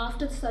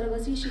 After the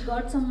surrogacy, she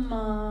got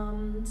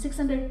some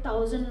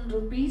 600,000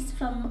 rupees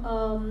from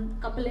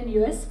a couple in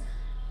US.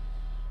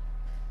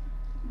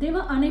 They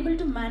were unable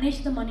to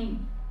manage the money.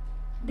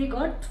 They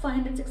got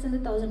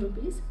 600,000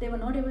 rupees. They were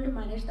not able to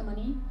manage the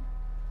money.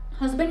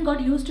 Husband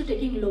got used to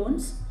taking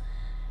loans,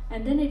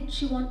 and then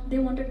they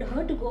wanted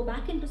her to go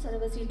back into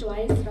surrogacy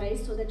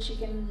thrice so that she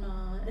can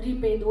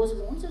repay those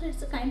loans. So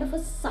it's a kind of a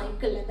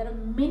cycle, and there are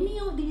many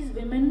of these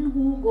women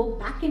who go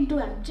back into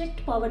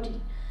abject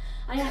poverty.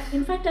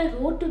 In fact, I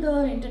wrote to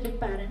the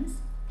intended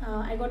parents.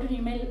 I got the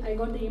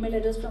email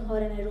address from her,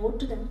 and I wrote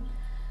to them.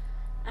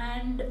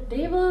 And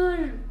they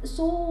were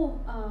so,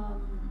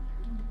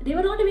 they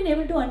were not even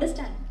able to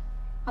understand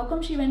how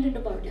come she went into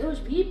poverty. Oh,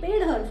 we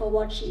paid her for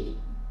what she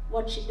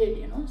did,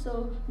 you know.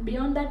 So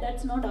beyond that,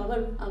 that's not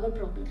our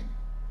problem.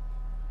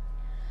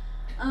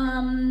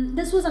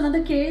 This was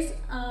another case.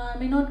 I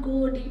may not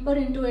go deeper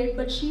into it,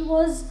 but she did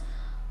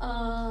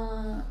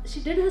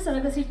her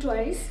surrogacy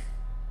twice.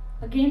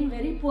 Again,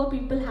 very poor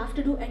people have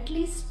to do at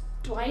least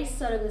twice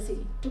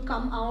surrogacy to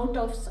come out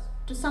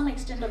to some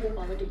extent of their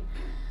poverty.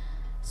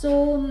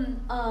 So,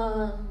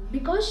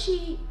 because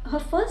her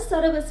first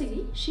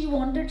surrogacy, she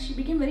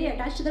became very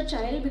attached to the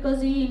child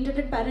because the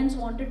intended parents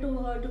wanted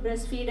her to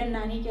breastfeed and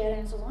nanny care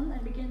and so on,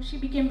 and she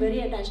became very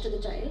attached to the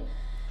child.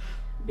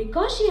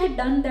 Because she had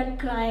done that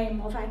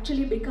crime of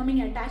actually becoming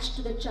attached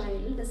to the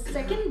child, the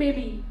second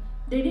baby,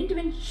 they didn't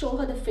even show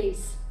her the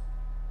face.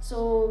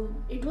 So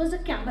it was her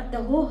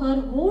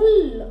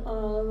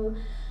whole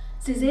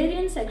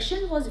cesarean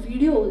section was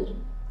videoed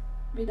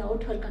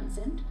without her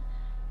consent.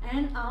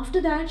 And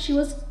after that, she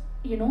was,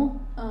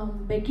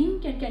 begging,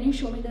 can you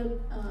show me the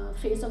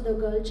face of the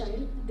girl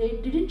child? They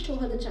didn't show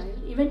her the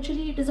child.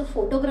 Eventually, it is a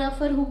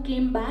photographer who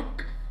came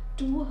back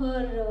to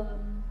her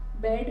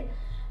bed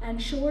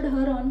and showed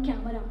her on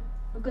camera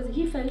because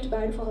he felt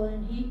bad for her,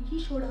 and he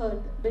showed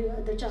her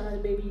the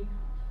child baby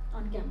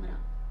on camera.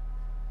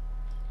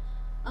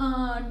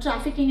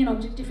 Trafficking and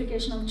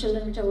objectification of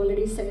children, which I've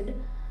already said.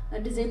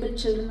 Disabled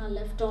children are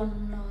left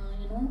on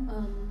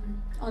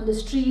the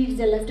streets,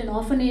 they're left in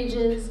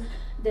orphanages.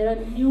 There are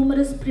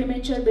numerous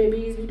premature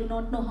babies, we do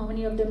not know how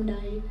many of them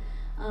die.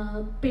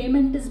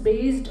 Payment is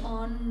based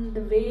on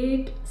the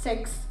weight,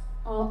 sex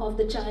of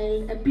the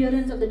child,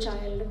 appearance of the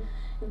child.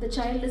 If the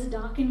child is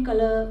dark in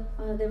color,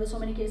 there were so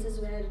many cases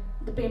where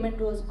the payment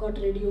got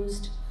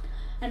reduced.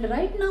 And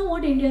right now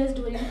what India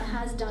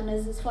has done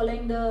is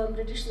following the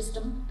British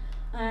system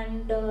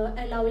and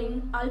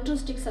allowing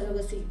altruistic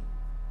surrogacy.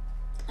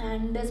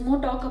 And there's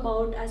more talk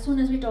about, as soon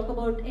as we talk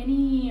about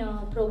any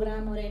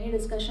program or any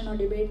discussion or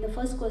debate, the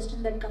first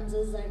question that comes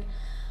is that,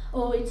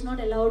 oh, it's not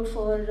allowed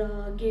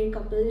for gay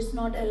couples, it's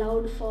not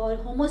allowed for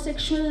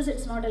homosexuals,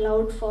 it's not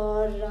allowed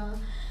for,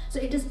 so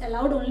it is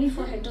allowed only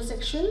for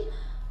heterosexual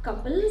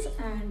couples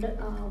and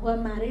who are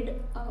married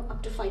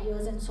up to 5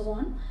 years and so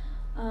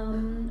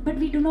on. But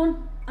we do not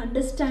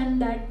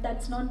understand that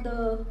that's not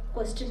the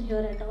question here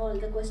at all.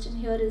 The question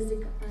here is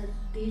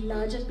the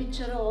larger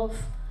picture of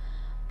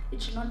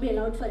it should not be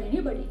allowed for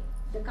anybody,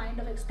 the kind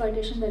of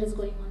exploitation that is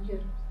going on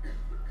here.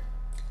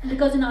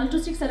 Because in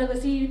altruistic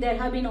surrogacy, there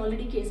have been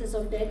already cases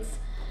of deaths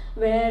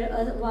where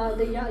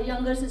the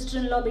younger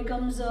sister-in-law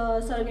becomes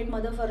a surrogate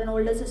mother for an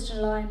older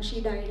sister-in-law and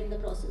she died in the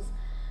process.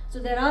 So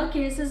there are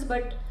cases,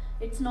 but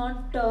it's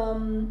not,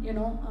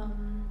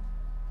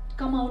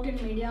 come out in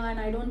media, and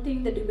I don't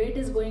think the debate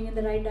is going in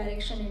the right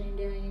direction in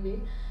India anyway.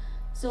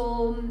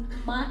 So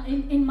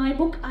in my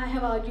book, I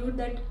have argued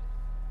that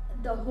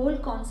the whole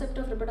concept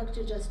of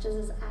reproductive justice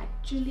is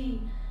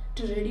actually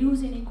to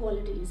reduce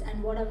inequalities.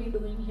 And what are we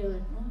doing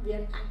here? We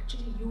are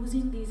actually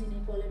using these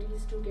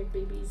inequalities to get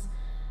babies.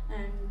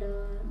 And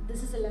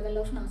this is a level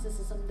of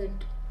narcissism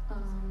that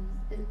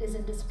is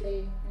in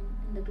display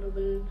in the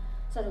global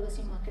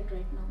surrogacy market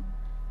right now.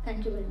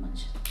 Thank you very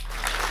much.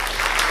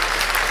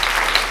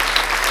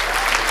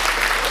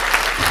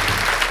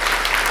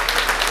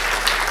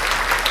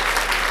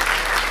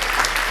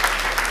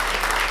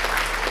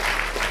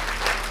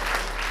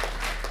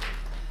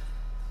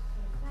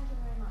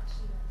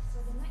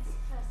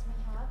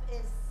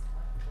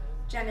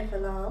 Jennifer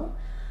Lal,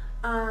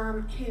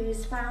 who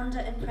is founder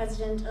and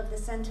president of the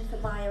Center for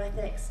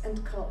Bioethics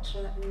and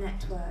Culture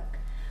Network.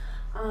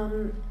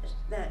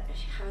 That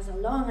she has a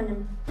long and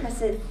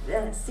impressive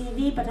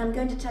CV, but I'm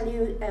going to tell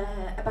you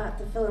about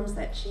the films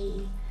that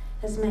she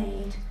has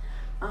made.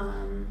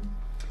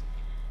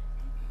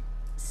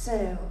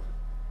 So,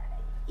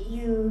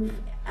 you've,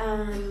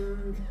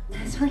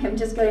 sorry, I'm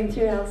just going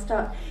through, I'll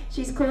start.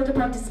 She's called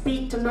upon to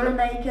speak to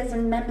lawmakers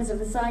and members of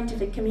the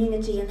scientific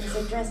community and has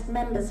addressed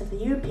members of the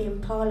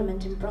European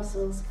Parliament in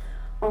Brussels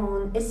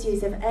on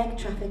issues of egg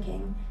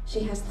trafficking.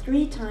 She has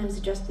 3 times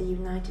addressed the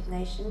United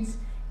Nations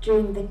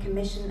during the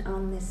Commission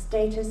on the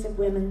Status of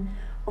Women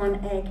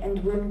on Egg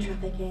and Womb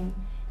Trafficking,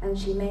 and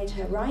she made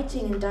her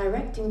writing and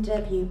directing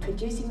debut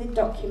producing the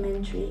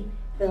documentary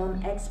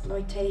film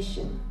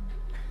Exploitation,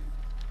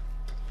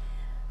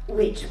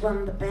 which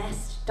won the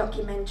Best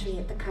Documentary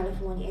at the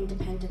California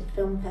Independent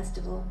Film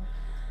Festival.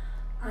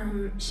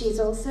 She's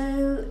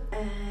also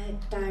a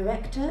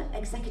director,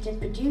 executive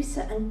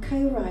producer, and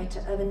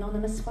co-writer of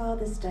Anonymous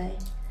Father's Day,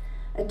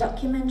 a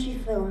documentary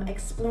film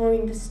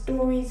exploring the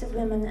stories of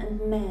women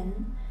and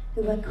men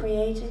who were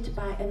created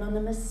by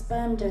anonymous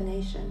sperm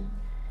donation.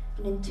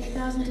 And in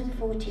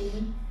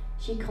 2014,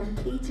 she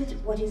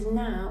completed what is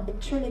now a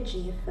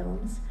trilogy of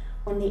films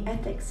on the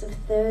ethics of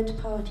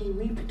third-party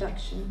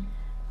reproduction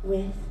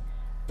with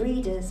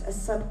Breeders, a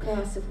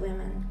Subclass of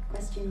Women, ?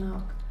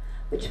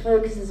 Which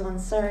focuses on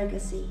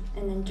surrogacy.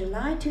 And in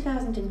July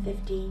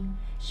 2015,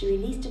 she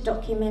released a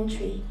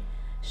documentary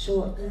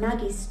short,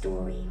 Maggie's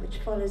Story, which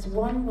follows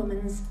one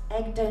woman's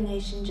egg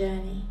donation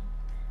journey.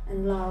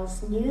 And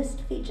Lal's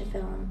newest feature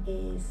film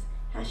is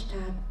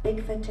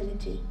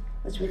 #BigFertility,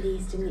 was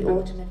released in the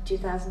autumn of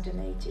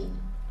 2018.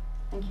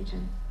 Thank you,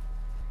 Jen.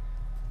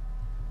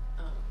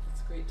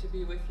 It's great to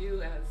be with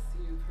you. As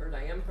you've heard,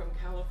 I am from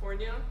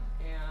California,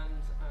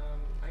 and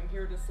I'm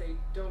here to say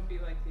don't be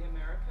like the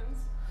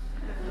Americans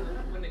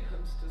when it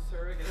comes to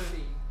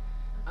surrogacy.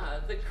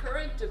 The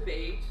current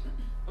debate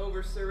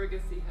over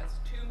surrogacy has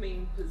 2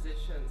 main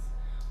positions.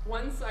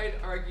 One side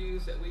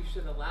argues that we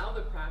should allow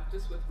the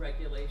practice with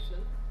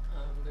regulation.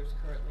 There's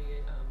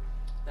currently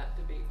that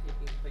debate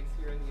taking place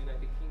here in the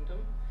United Kingdom,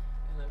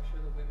 and I'm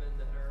sure the women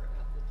that are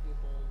at the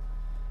table,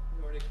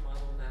 Nordic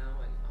Model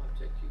Now and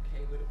Object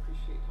UK, would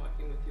appreciate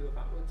talking with you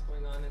about what's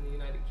going on in the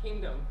United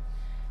Kingdom.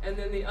 And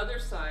then the other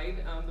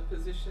side, the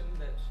position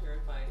that's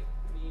shared by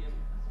me and...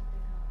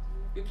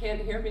 You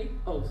can't hear me?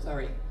 Oh,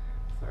 sorry.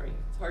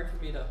 It's hard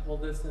for me to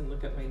hold this and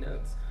look at my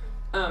notes.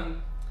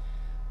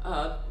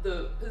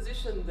 The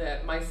position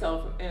that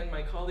myself and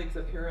my colleagues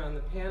up here on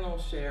the panel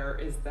share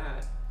is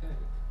that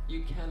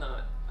you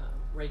cannot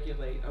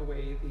regulate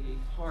away the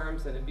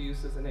harms and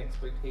abuses and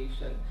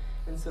exploitation,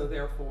 and so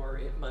therefore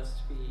it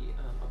must be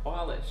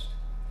abolished.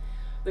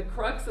 The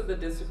crux of the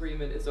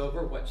disagreement is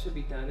over what should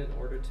be done in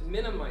order to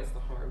minimize the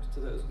harms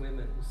to those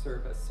women who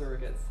serve as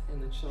surrogates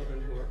and the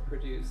children who are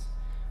produced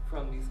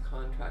from these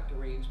contract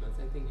arrangements.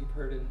 I think you've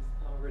heard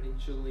already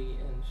Julie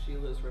and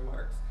Sheila's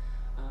remarks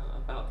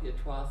about the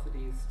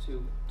atrocities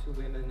to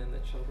women and the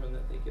children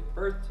that they give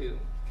birth to.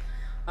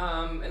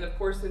 And of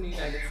course in the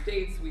United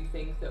States we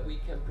think that we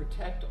can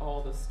protect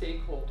all the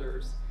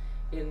stakeholders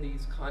in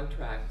these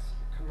contracts,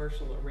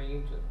 commercial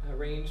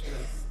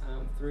arrangements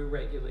through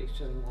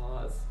regulation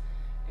laws,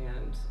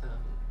 and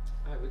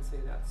I would say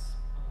that's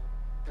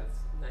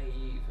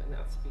naive and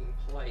that's being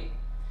polite.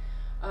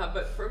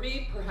 But for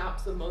me,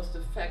 perhaps the most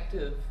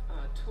effective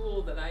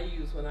tool that I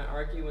use when I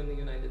argue in the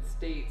United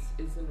States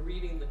is in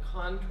reading the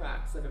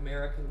contracts that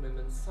American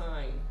women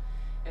sign.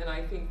 And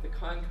I think the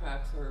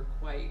contracts are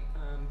quite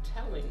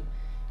telling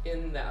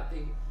in that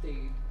they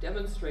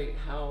demonstrate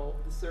how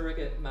the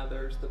surrogate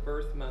mothers, the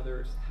birth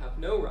mothers, have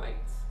no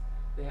rights,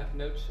 they have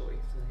no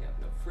choice, and they have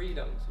no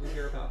freedoms. We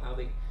hear about how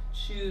they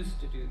choose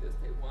to do this,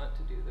 they want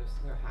to do this,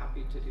 they're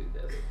happy to do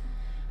this.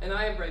 And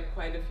I have read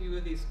quite a few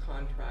of these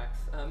contracts,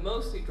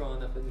 mostly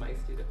drawn up in my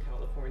state of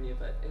California,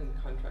 but in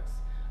contracts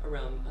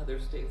around other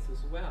states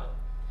as well.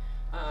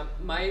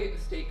 My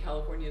state,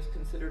 California, is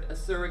considered a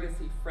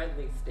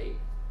surrogacy-friendly state,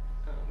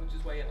 which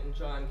is why Elton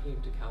John came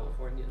to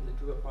California and the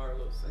Druitt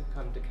Barlows had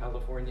come to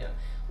California.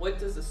 What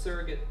does a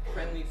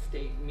surrogate-friendly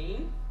state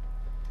mean?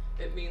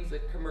 It means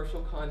that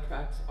commercial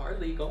contracts are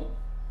legal.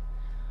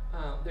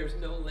 There's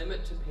no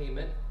limit to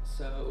payment,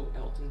 so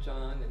Elton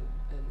John and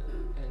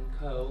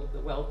co, the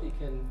wealthy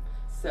can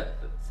set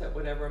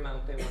whatever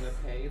amount they want to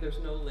pay. There's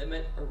no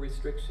limit or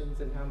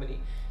restrictions in how many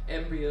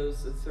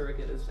embryos the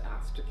surrogate is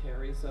asked to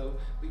carry. So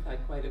we've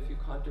had quite a few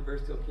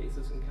controversial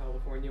cases in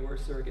California where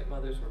surrogate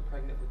mothers were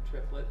pregnant with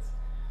triplets.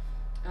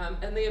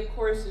 And they, of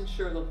course,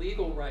 ensure the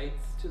legal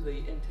rights to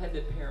the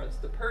intended parents,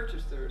 the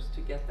purchasers,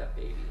 to get that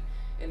baby.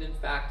 And in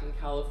fact, in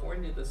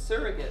California, the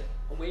surrogate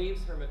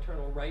waives her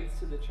maternal rights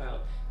to the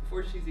child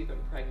before she's even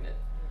pregnant.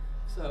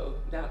 So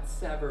that's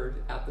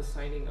severed at the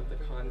signing of the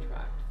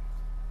contract.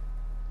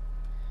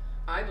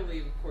 I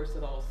believe, of course,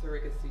 that all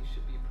surrogacy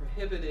should be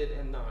prohibited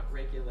and not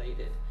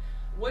regulated.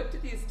 What do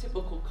these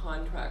typical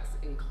contracts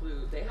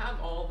include? They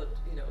have all the,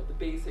 the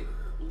basic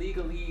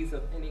legalese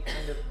of any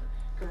kind of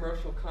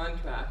commercial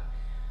contract.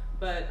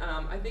 But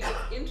I think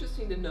it's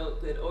interesting to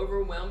note that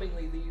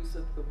overwhelmingly the use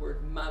of the word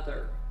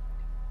mother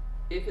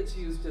if it's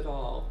used at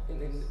all,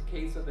 and in the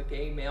case of a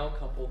gay male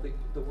couple,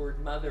 the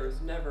word mother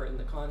is never in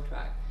the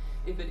contract.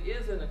 If it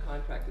is in a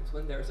contract, it's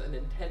when there's an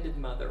intended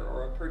mother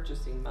or a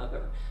purchasing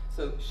mother.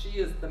 So she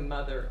is the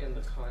mother in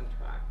the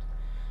contract.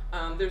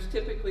 There's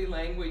typically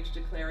language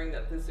declaring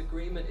that this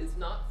agreement is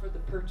not for the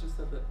purchase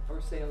of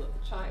or sale of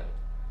the child.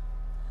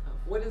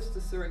 What is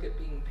the surrogate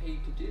being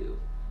paid to do?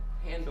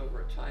 Hand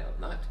over a child,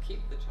 not to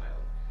keep the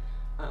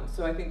child.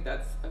 So I think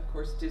that's, of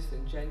course,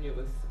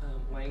 disingenuous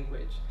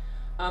language.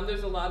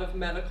 There's a lot of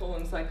medical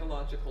and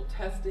psychological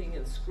testing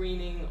and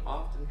screening,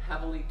 often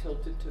heavily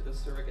tilted to the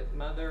surrogate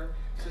mother.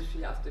 So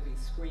she has to be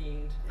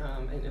screened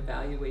and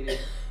evaluated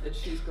that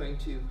she's going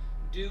to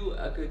do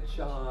a good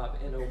job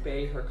and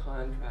obey her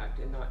contract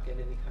and not get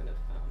any kind of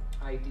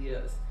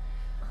ideas.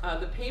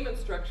 The payment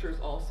structure is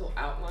also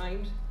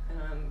outlined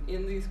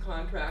in these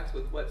contracts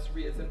with what's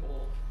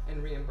reasonable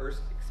and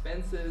reimbursed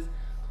expenses,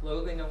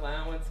 clothing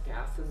allowance,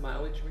 gas and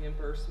mileage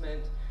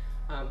reimbursement,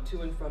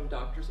 to and from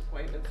doctor's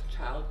appointments,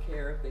 child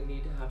care if they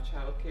need to have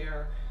child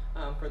care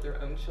for their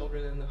own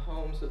children in the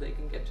home so they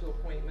can get to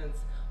appointments,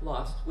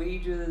 lost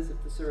wages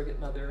if the surrogate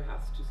mother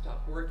has to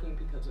stop working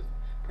because of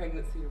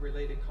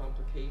pregnancy-related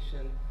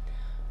complication.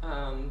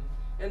 And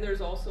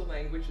there's also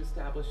language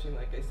establishing,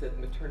 like I said,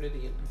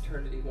 maternity and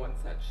paternity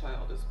once that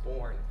child is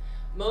born.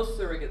 Most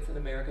surrogates in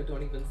America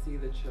don't even see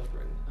the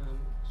children.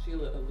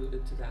 Sheila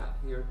alluded to that.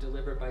 They're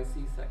delivered by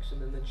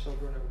C-section and the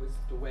children are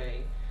whisked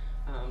away.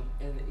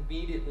 And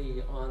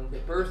immediately on the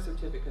birth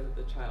certificate of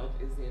the child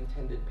is the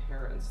intended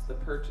parents, the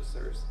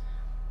purchasers.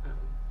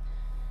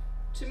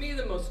 To me,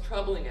 the most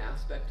troubling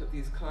aspect of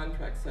these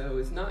contracts, though,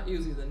 is not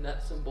usually the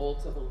nuts and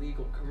bolts of a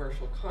legal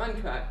commercial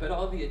contract, but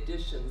all the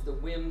additions, the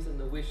whims and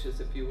the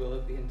wishes, if you will,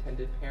 of the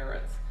intended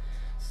parents.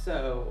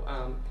 So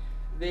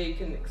they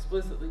can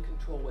explicitly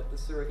control what the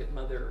surrogate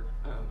mother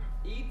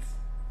eats.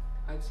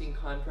 I've seen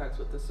contracts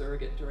with the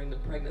surrogate during the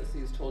pregnancy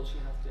is told she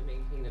has to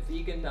maintain a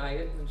vegan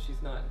diet when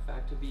she's not, in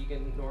fact, a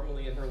vegan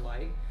normally in her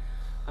life.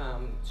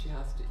 She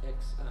has to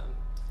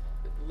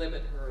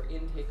limit her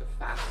intake of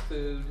fast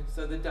food,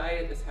 so the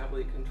diet is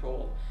heavily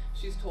controlled.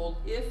 She's told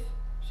if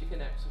she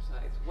can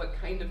exercise, what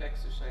kind of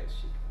exercise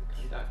she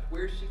can conduct,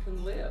 where she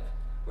can live,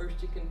 where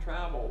she can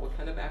travel, what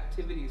kind of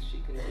activities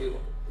she can do.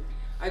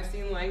 I've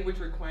seen language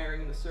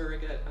requiring the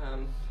surrogate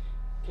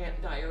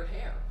can't dye her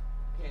hair,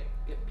 can't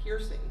get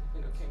piercing,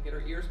 can't get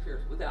her ears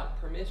pierced without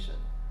permission.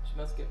 She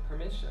must get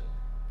permission.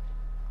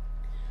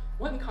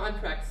 One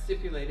contract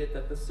stipulated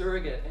that the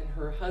surrogate and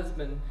her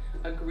husband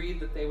agreed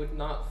that they would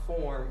not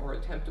form or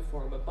attempt to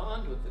form a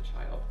bond with the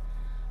child.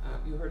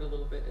 You heard a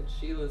little bit in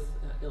Sheila's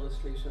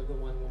illustration of the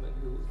one woman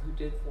who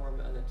did form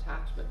an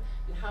attachment.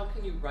 And how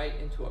can you write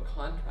into a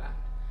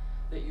contract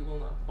that you will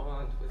not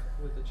bond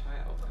with the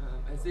child,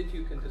 as if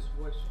you can just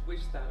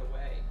wish that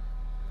away?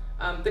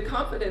 The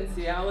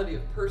confidentiality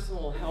of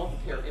personal health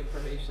care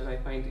information I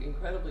find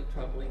incredibly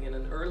troubling. In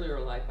an earlier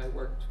life, I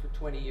worked for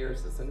 20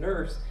 years as a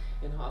nurse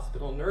in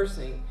hospital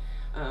nursing.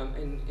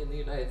 In the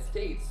United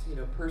States,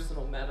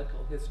 personal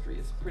medical history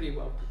is pretty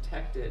well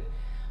protected.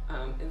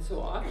 And so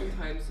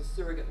oftentimes the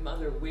surrogate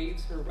mother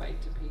waives her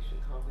right to patient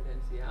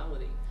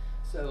confidentiality.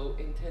 So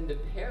intended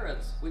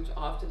parents, which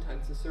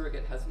oftentimes the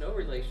surrogate has no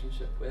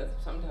relationship with,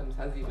 sometimes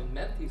hasn't even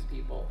met these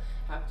people,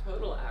 have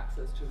total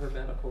access to her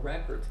medical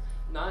records,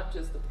 not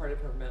just the part of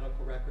her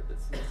medical record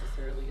that's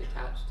necessarily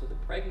attached to the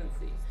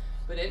pregnancy,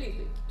 but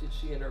anything. Did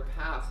she in her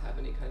past have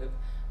any kind of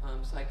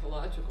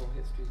psychological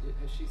history?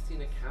 Has she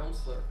seen a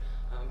counselor?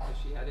 Has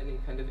she had any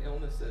kind of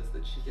illnesses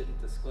that she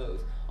didn't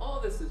disclose? All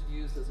this is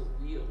used as a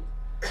wheel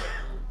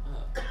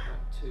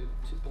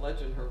to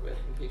bludgeon her with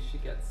in case she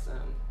gets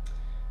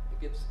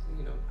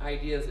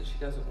ideas that she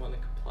doesn't want to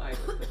comply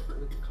with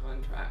the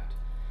contract.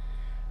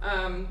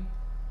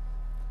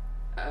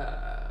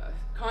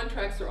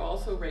 Contracts are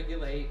also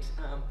regulate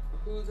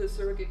who the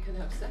surrogate can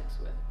have sex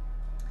with.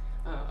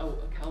 A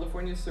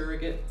California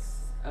surrogate's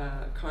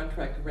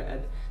contract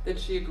read that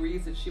she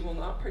agrees that she will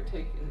not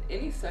partake in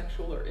any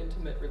sexual or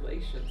intimate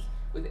relations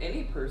with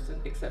any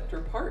person except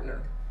her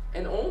partner,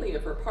 and only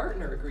if her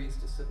partner agrees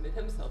to submit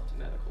himself to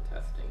medical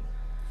testing.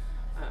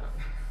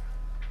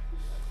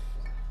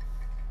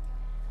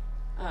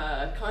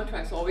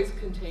 Contracts always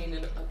contain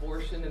an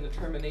abortion and a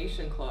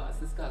termination clause.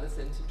 This got us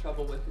into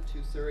trouble with the two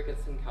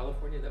surrogates in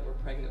California that were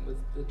pregnant with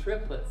the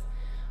triplets.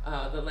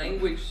 The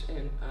language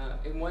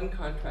in one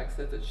contract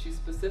says that she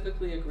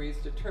specifically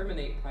agrees to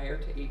terminate prior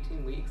to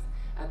 18 weeks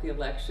at the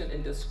election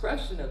and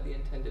discretion of the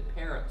intended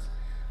parents,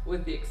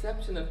 with the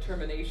exception of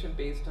termination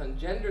based on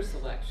gender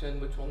selection,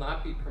 which will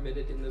not be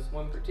permitted in this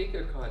one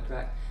particular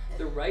contract.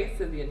 The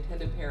rights of the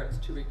intended parents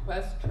to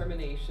request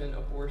termination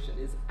abortion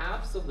is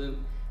absolute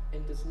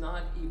and does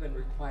not even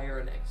require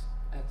an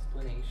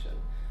explanation.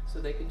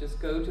 So they could just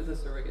go to the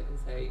surrogate and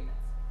say,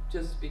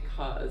 just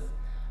because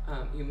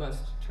you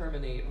must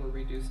terminate or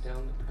reduce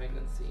down the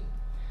pregnancy.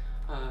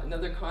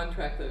 Another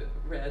contract that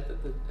read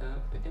that the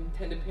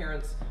intended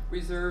parents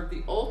reserve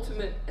the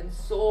ultimate and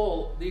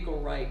sole legal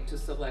right to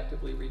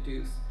selectively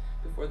reduce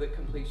before the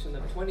completion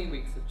of 20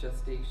 weeks of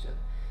gestation.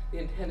 The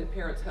intended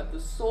parents have the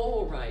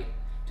sole right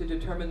to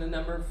determine the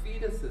number of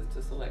fetuses to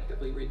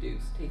selectively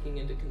reduce, taking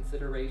into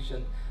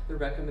consideration the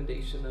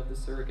recommendation of the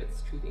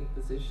surrogate's treating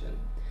physician.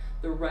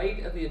 The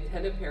right of the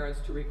intended parents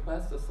to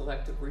request a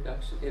selective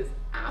reduction is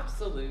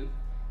absolute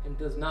and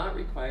does not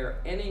require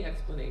any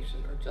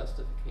explanation or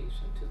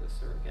justification to the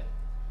surrogate.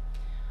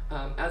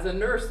 As a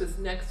nurse, this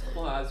next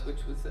clause,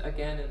 which was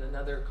again in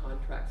another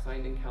contract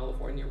signed in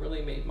California,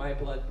 really made my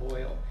blood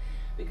boil,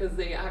 because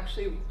they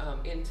actually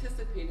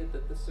anticipated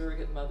that the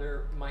surrogate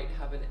mother might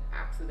have an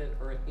accident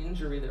or an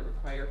injury that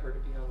required her to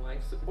be on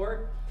life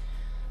support.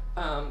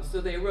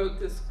 So they wrote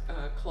this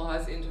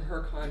clause into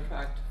her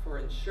contract for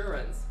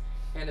insurance,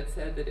 and it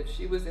said that if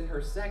she was in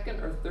her second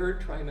or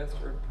third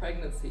trimester of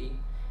pregnancy,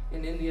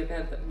 and in the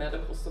event that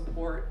medical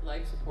support,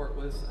 life support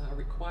was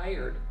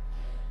required,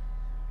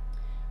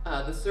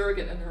 the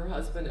surrogate and her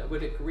husband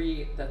would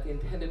agree that the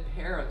intended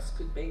parents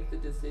could make the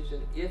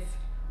decision if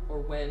or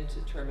when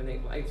to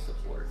terminate life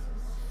support.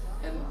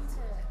 And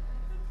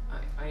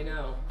I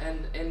know,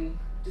 and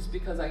just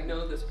because I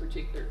know this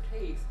particular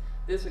case,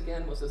 this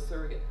again was a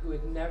surrogate who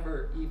had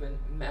never even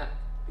met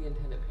the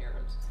intended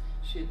parents.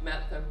 She had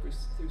met them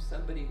through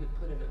somebody who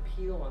put an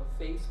appeal on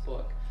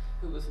Facebook,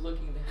 who was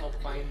looking to help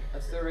find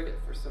a surrogate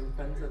for some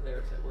friends of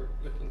theirs that were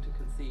looking to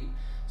conceive.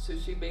 So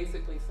she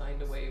basically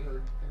signed away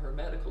her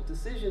medical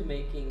decision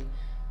making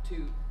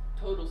to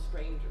total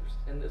strangers,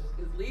 and this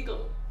is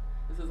legal.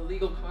 This is a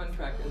legal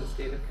contract in the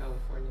state of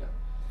California.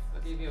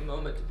 I'll give you a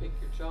moment to pick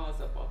your jaws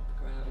up off the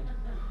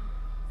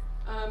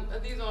ground.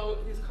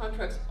 These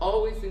contracts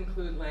always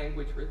include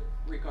language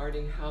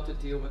regarding how to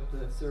deal with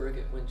the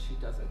surrogate when she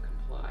doesn't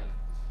comply.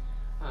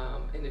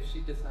 And if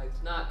she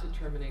decides not to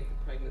terminate the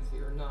pregnancy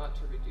or not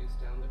to reduce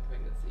down the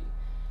pregnancy.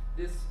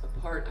 This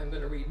part I'm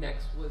going to read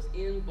next was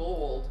in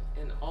bold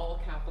in all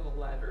capital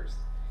letters.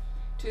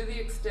 To the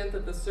extent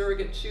that the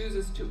surrogate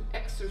chooses to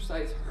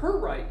exercise her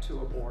right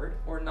to abort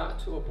or not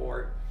to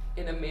abort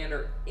in a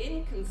manner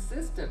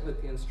inconsistent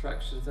with the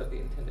instructions of the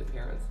intended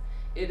parents,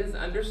 it is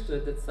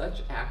understood that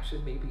such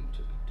action may be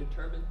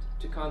determined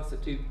to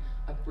constitute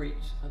a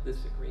breach of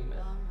this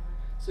agreement.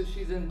 So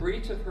she's in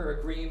breach of her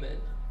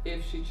agreement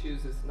if she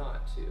chooses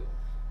not to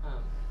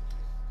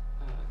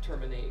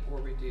terminate or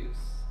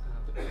reduce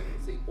the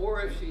pregnancy,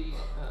 or if she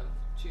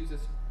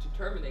chooses to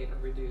terminate or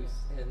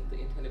reduce and the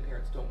intended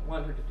parents don't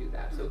want her to do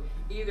that. So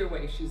either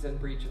way, she's in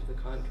breach of the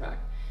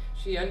contract.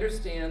 She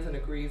understands and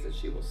agrees that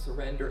she will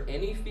surrender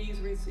any fees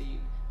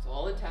received. It's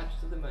all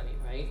attached to the money,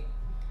 right?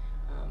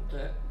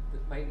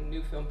 My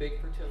new film, Big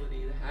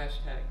Fertility, the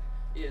hashtag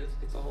is,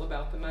 it's all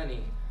about the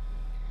money.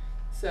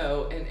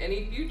 So, and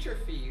any future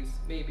fees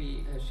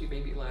she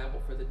may be liable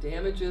for the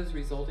damages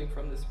resulting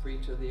from this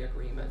breach of the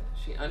agreement.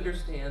 She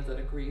understands and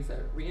agrees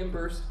that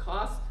reimbursed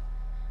costs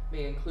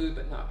may include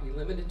but not be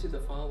limited to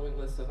the following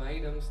list of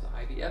items: the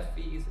IVF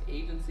fees,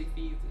 agency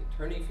fees, the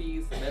attorney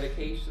fees, the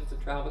medications, the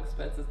travel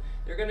expenses.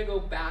 They're going to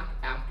go back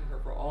after her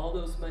for all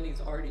those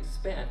monies already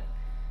spent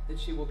that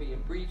she will be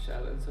in breach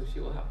of, and so she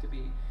will have to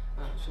be,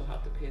 she'll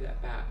have to pay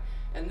that back.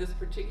 And this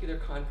particular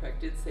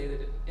contract did say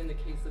that in the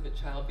case of a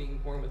child being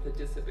born with a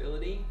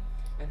disability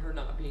and her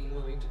not being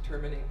willing to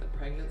terminate the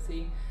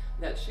pregnancy,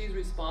 that she's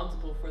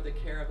responsible for the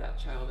care of that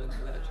child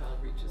until that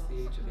child reaches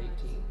the age of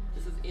 18.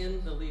 This is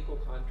in the legal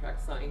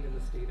contract signed in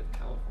the state of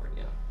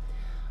California.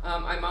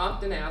 I'm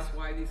often asked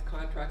why these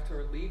contracts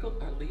are legal.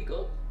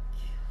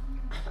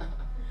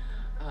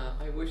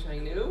 I wish I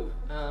knew.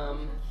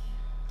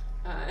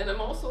 And I'm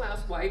also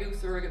asked, why do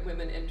surrogate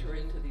women enter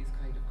into these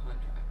kind of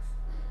contracts?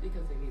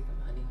 Because they need the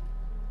money.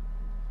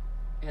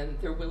 And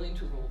they're willing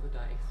to roll the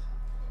dice.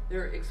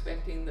 They're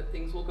expecting that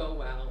things will go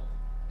well,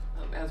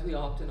 as we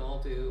often all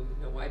do. You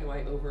know, why do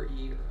I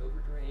overeat or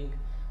overdrink?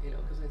 You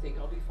know, because I think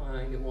I'll be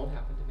fine, it won't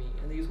happen to me.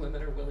 And these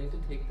women are willing to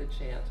take the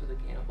chance or the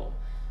gamble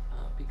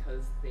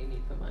because they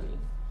need the money.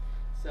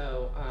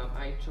 So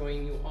I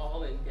join you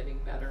all in getting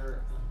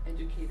better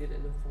educated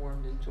and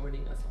informed and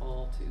joining us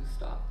all to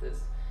stop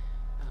this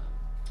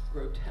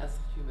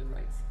grotesque human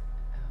rights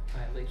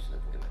violation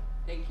of women.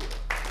 Thank you.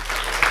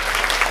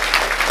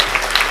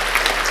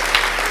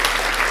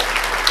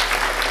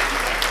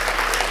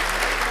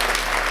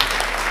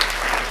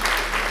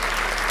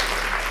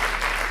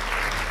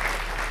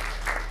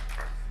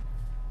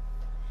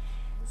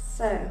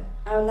 So,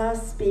 our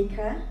last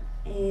speaker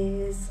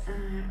is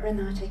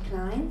Renate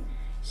Klein.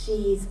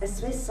 She's a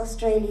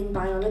Swiss-Australian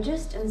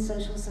biologist and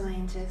social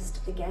scientist.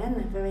 Again,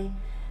 a very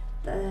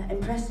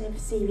impressive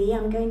CV.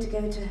 I'm going to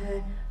go to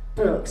her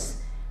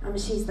books.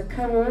 She's the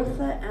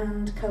co-author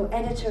and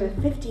co-editor of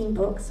 15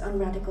 books on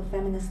radical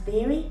feminist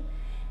theory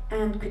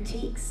and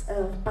critiques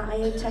of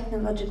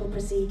biotechnological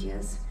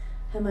procedures.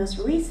 Her most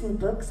recent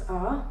books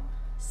are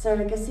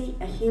Surrogacy,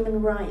 a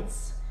Human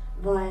Rights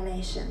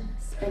Violation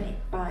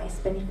by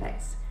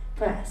Spinifex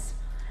Press,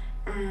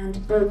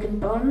 and Broken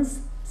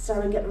Bonds,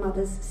 Surrogate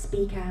Mothers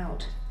Speak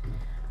Out,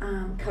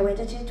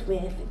 co-edited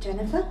with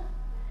Jennifer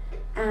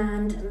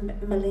and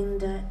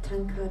Melinda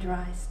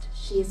Tankard-Reist.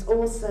 She is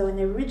also an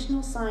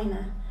original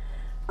signer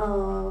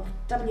of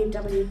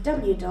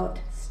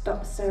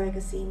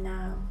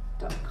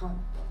www.stopsurrogacynow.com.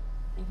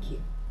 Thank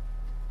you.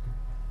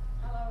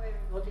 Hello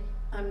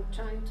I'm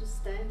trying to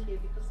stand here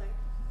because I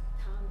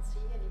can't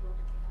see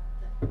anybody behind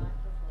that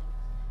microphone.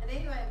 And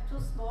anyway, I'm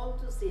too small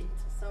to sit,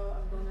 so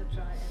I'm going to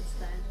try and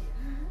stand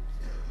here.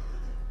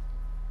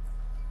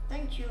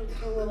 Thank you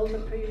to all the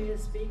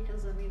previous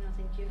speakers. I mean, I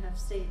think you have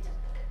said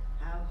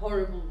how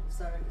horrible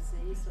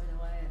surrogacy is, so in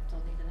a way I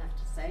don't even have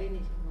to say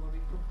anything more. We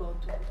could go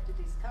to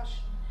the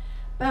discussion.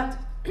 But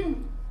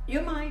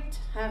you might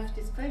have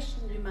this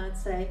question, you might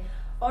say,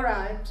 all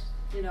right,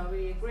 you know,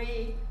 we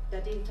agree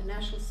that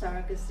international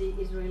surrogacy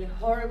is really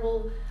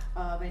horrible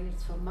when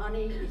it's for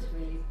money, it's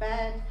really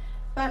bad.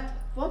 But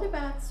what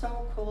about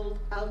so-called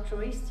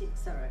altruistic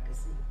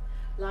surrogacy,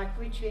 like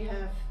which you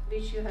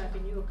have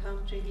in your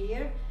country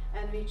here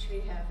and which we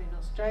have in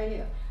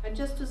Australia? And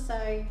just to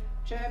say,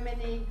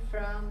 Germany,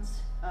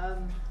 France,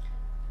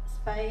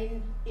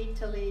 Spain,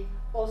 Italy,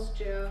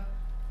 Austria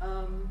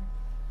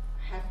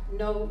have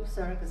no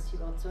surrogacy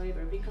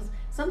whatsoever, because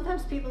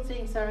sometimes people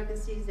think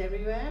surrogacy is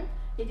everywhere.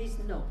 It is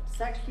not.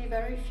 It's actually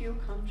very few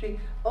countries,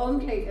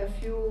 only a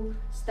few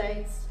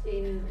states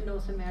in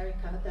North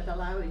America that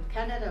allow it.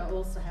 Canada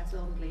also has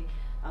only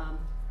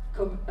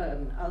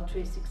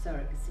altruistic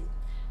surrogacy.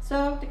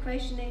 So the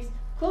question is,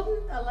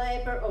 couldn't a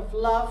labor of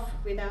love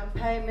without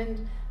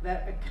payment,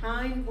 where a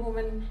kind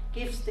woman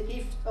gives the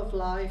gift of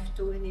life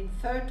to an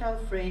infertile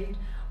friend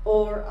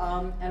or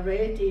a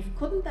relative,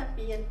 couldn't that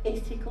be an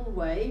ethical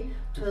way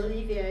to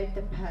alleviate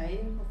the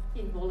pain of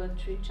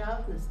involuntary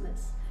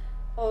childlessness?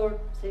 Or,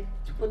 say,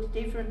 to put it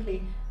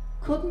differently,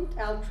 couldn't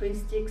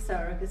altruistic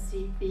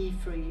surrogacy be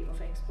free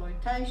of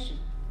exploitation?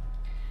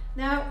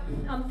 Now,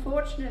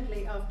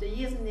 unfortunately, after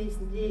years and years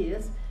and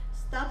years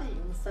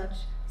studying such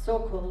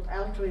so-called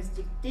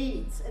altruistic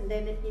deeds, and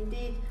then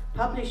indeed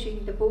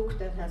publishing the book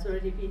that has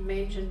already been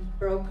mentioned,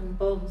 Broken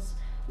Bonds,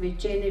 with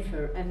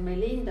Jennifer and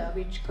Melinda,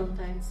 which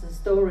contains the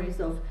stories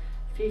of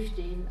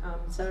 15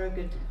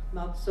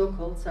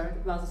 so-called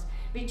surrogate mothers,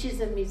 which is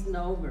a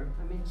misnomer.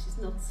 I mean, she's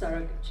not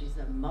surrogate, she's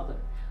a mother,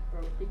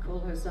 or we call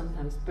her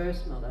sometimes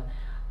birth mother.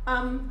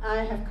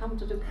 I have come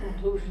to the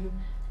conclusion,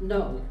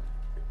 no,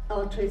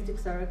 altruistic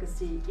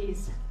surrogacy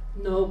is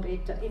no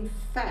better. In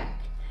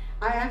fact,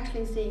 I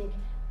actually think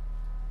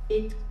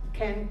it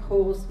can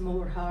cause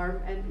more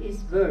harm and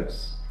is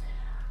worse.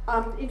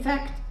 In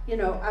fact, you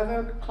know, I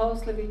work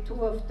closely with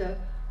two of the,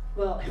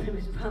 well,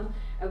 with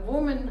a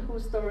woman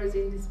whose story is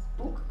in this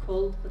book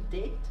called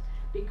Odette,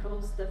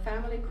 because the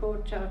family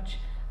court judge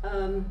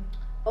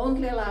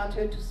only allowed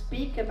her to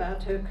speak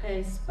about her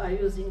case by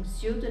using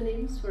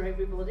pseudonyms for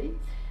everybody.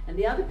 And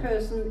the other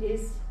person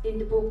is in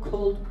the book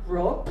called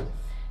Rob.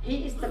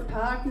 He is the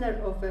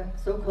partner of a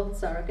so-called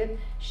surrogate.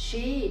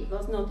 She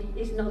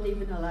is not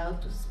even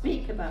allowed to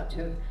speak about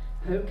her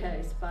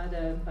case by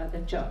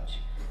the judge.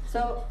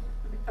 So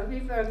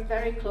we worked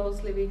very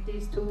closely with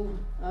these two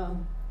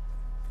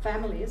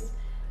families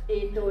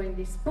in doing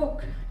this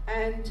book,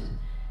 and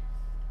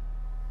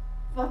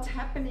what's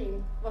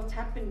happened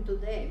to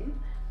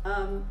them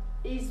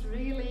is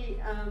really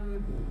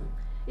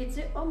it's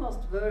almost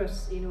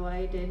worse in a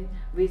way than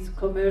with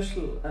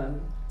commercial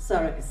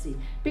surrogacy,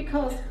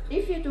 because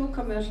if you do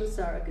commercial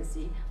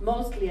surrogacy,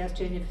 mostly as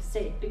Jennifer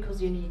said,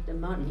 because you need the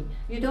money,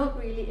 you don't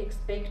really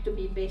expect to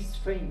be best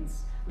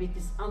friends with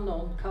this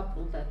unknown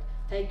couple that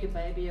take your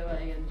baby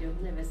away and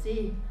you'll never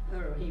see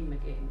her or him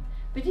again.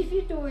 But if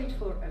you do it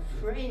for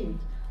a friend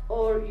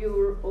or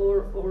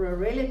a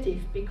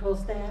relative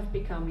because they have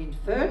become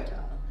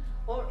infertile,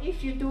 or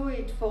if you do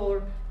it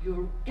for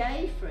your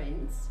gay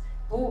friends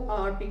who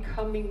are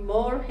becoming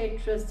more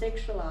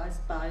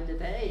heterosexualized by the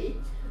day,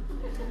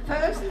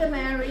 first the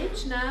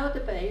marriage, now the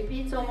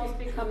baby, it's almost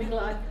becoming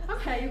like,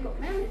 okay, you got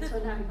married, so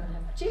now you're going to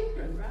have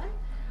children,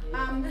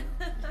 right?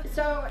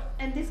 So,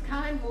 and this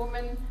kind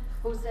woman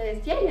who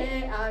says,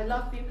 yeah, I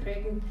love being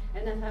pregnant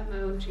and I've had my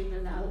own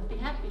children, I'll be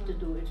happy to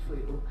do it for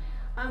you.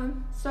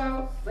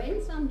 So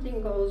when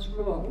something goes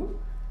wrong,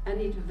 and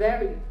it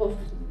very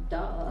often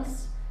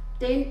does,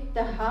 then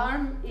the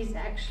harm is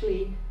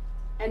actually,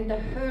 and the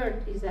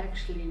hurt is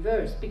actually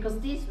worse, because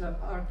these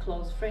are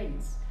close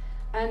friends.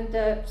 And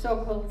the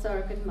so-called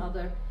surrogate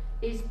mother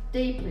is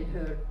deeply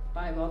hurt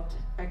by what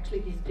actually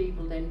these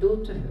people then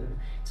do to her.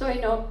 So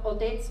in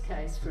Odette's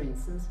case, for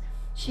instance,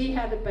 she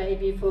had a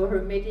baby for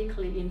her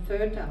medically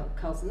infertile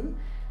cousin,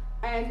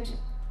 and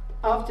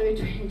after it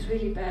went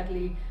really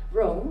badly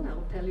wrong,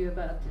 I'll tell you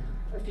about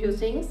a few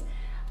things,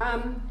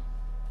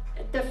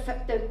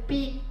 the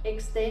big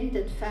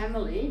extended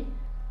family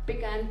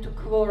began to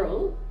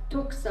quarrel,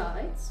 took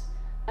sides,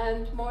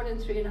 and more than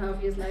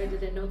 3.5 years later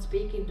they're not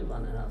speaking to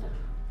one another.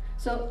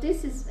 So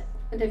this is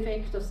an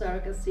effect of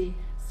surrogacy,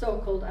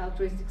 so-called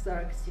altruistic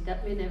surrogacy,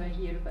 that we never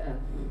hear about.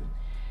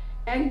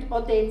 And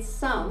Odette's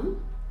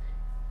son,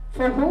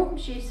 for whom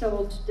she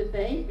sold the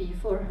baby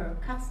for her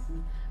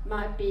cousin,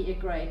 might be a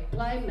great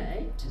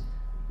playmate,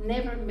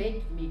 never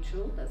met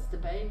Mitchell, that's the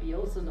baby,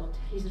 also not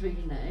his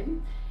real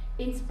name,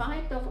 in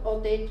spite of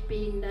Odette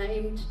being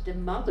named the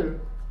mother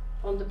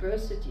on the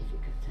birth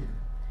certificate.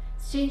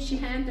 Since she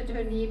handed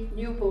her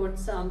newborn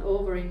son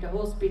over in the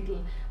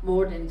hospital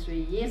more than 3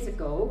 years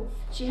ago,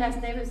 she has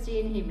never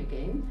seen him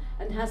again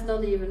and has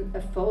not even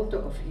a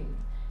photo of him,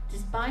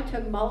 despite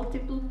her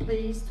multiple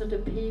pleas to the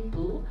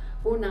people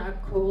who now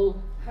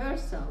call her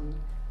son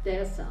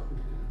their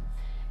son.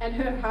 And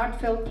her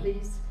heartfelt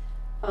pleas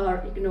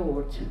are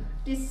ignored.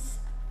 This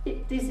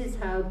is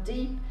how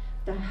deep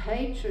the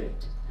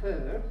hatred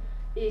her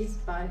is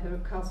by her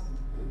cousin.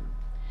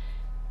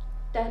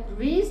 That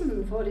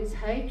reason for this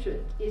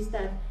hatred is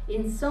that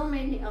in so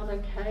many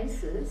other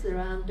cases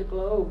around the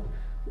globe,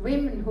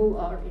 women who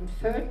are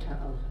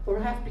infertile or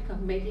have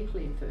become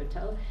medically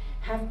infertile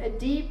have a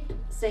deep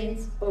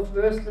sense of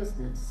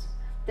worthlessness.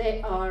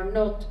 They are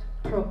not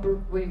proper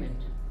women.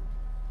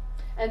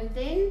 And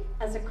then,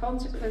 as a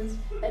consequence,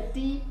 a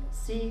deep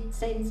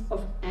sense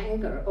of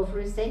anger, of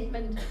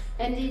resentment,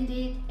 and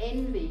indeed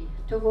envy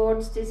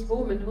towards this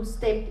woman who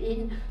stepped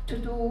in to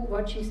do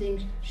what she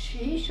thinks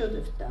she should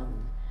have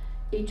done.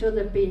 It should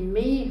have been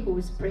me who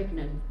is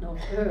pregnant, not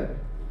her.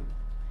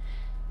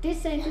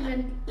 This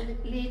sentiment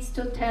leads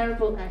to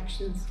terrible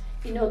actions.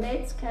 In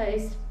Odette's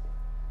case,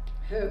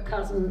 her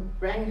cousin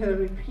rang her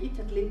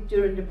repeatedly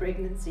during the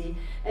pregnancy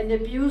and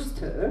abused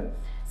her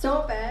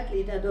so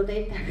badly that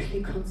Odette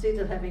actually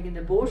considered having an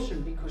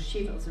abortion because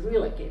she was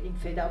really getting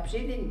fed up. She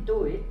didn't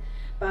do it,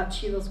 but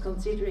she was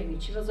considering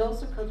it. She was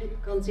also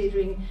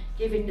considering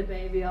giving the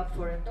baby up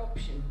for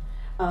adoption.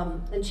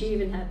 And she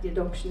even had the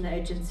adoption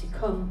agency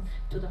come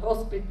to the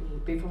hospital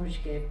before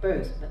she gave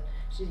birth, but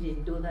she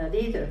didn't do that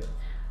either.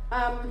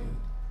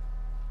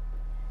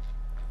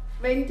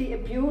 When the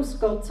abuse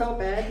got so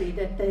badly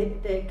that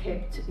they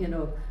kept,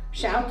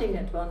 shouting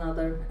at one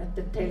another at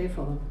the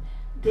telephone,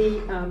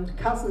 the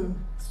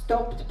cousin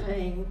stopped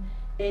paying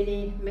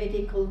any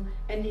medical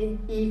and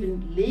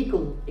even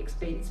legal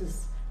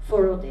expenses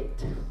for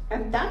Odette.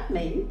 And that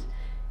meant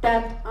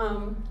that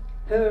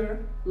her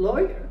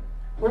lawyer,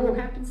 who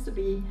happens to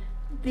be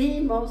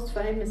the most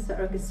famous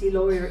surrogacy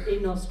lawyer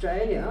in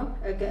Australia,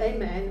 a gay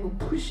man who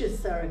pushes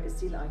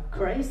surrogacy like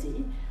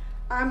crazy,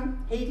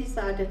 he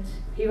decided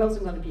he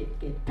wasn't going to get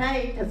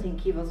paid. I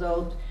think he was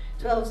owed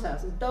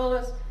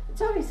 $12,000,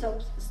 so he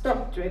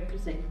stopped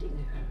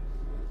representing her.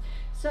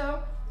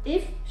 So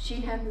if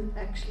she hadn't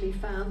actually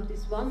found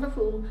this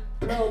wonderful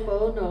pro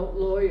bono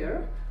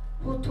lawyer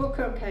who took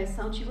her case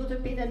on, she would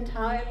have been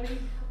entirely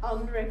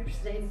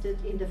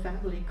unrepresented in the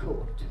family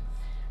court.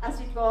 As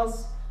it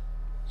was,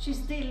 she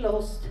still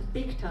lost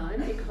big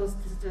time because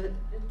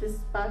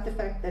despite the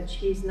fact that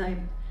she is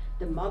named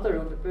the mother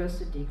on the birth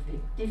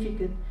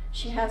certificate,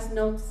 she has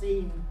not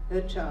seen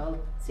her child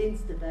since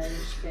the day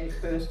she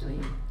gave birth to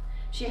him.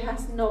 She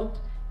has not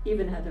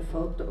even had a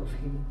photo of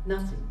him,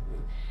 nothing.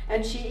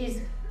 And she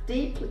is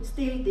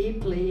still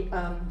deeply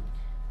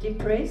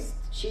depressed.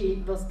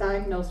 She was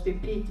diagnosed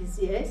with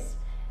PTSD.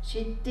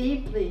 She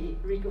deeply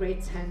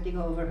regrets handing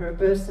over her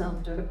birth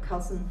son to her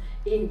cousin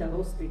in the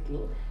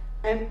hospital.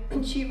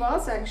 And she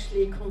was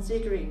actually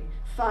considering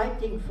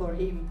fighting for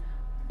him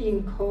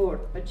in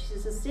court, but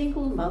she's a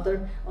single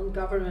mother on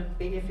government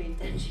benefit,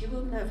 and she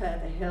wouldn't have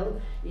had a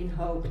hell in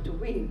hope to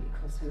win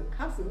because her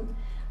cousin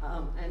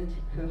and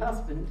her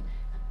husband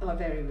are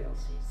very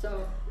wealthy.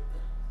 So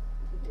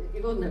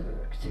it wouldn't have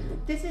worked.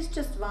 This is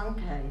just one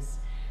case,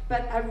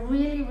 but I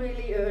really,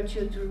 really urge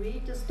you to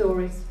read the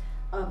stories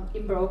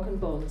in Broken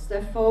Bonds.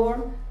 There are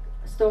 4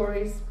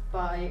 stories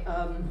by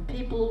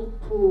people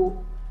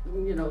who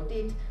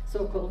did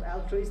so-called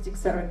altruistic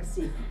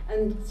surrogacy,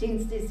 and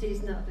since this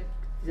is now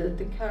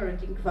the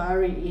current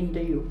inquiry in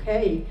the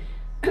UK,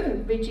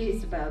 which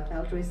is about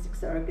altruistic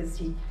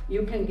surrogacy,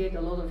 you can get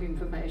a lot of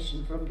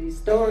information from these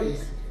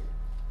stories,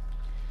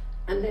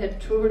 and they're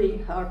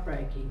truly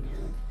heartbreaking.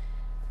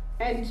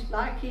 And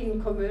like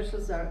in commercial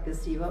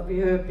surrogacy, what we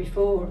heard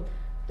before,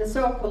 the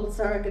so-called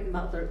surrogate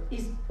mother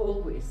is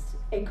always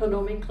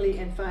economically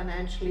and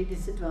financially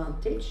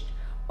disadvantaged,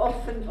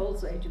 often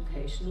also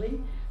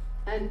educationally,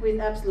 and with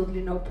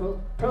absolutely no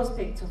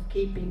prospects of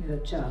keeping her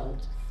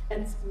child.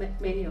 And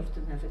many of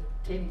them have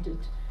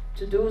attempted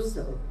to do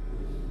so.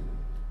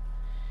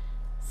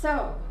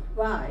 So,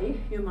 why,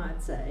 you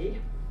might say,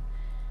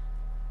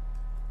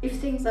 if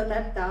things are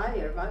that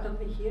dire, why don't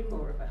we hear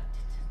more about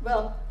it?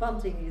 Well,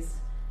 one thing is,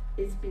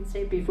 it's been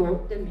said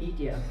before, the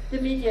media. The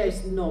media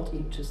is not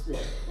interested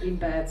in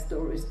bad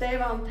stories. They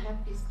want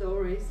happy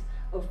stories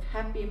of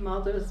happy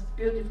mothers,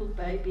 beautiful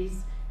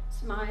babies,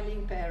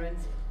 smiling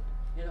parents,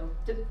 and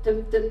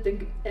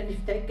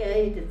if they're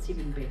gay, that's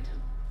even better.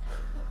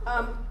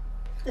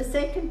 The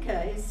second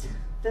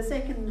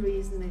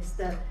reason is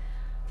that,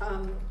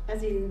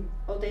 as in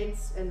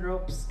Odette's and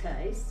Rob's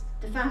case,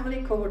 the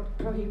family court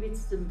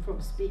prohibits them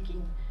from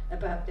speaking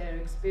about their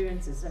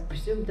experiences. I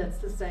presume that's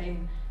the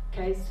same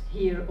case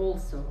here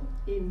also.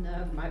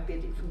 Might be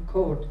a different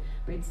court,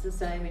 but it's the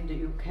same in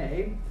the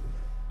UK.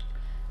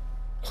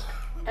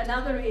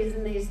 Another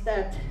reason is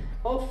that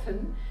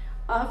often,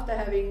 after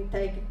having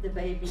taken the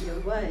baby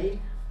away,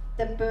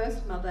 the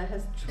birth mother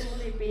has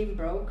truly been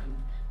broken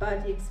by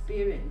the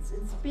experience.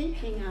 And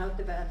speaking out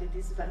about it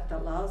is about the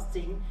last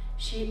thing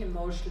she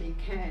emotionally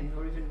can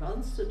or even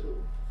wants to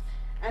do.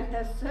 And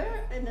the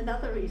third, and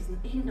another reason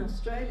in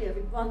Australia,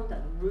 one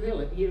that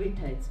really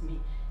irritates me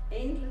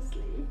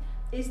endlessly,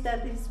 is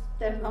that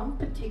there are one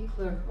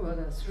particular, or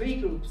there are three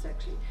groups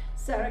actually: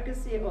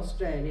 Surrogacy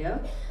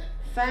Australia,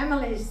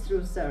 Families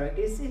Through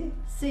Surrogacy,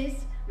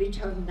 CIS,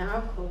 which are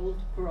now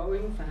called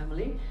Growing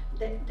Family.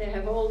 They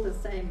have all the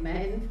same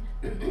man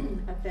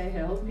at their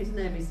helm. His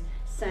name is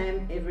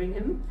Sam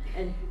Everingham,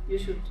 and you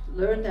should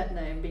learn that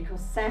name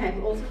because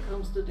Sam also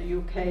comes to the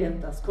UK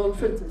and does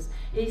conferences.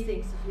 He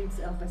thinks of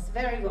himself as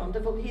very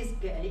wonderful. He's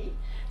gay.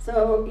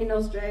 So in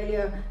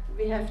Australia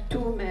we have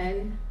two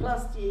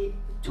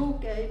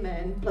gay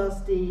men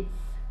plus the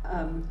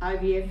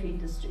IVF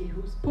industry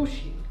who's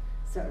pushing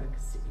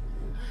surrogacy.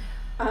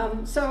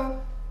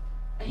 So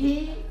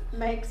he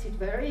makes it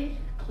very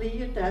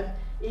clear that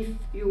if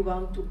you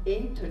want to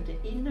enter the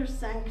inner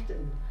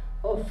sanctum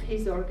of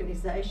his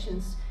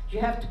organizations, you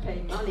have to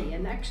pay money.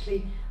 And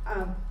actually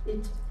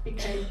it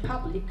became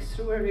public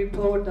through a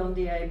report on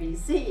the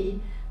ABC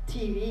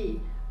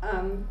TV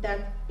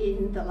that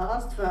in the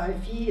last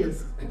 5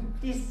 years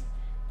this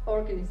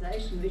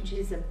organization, which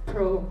is a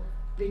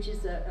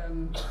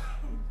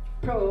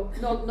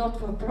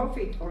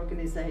not-for-profit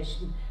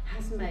organization,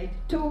 has made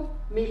 $2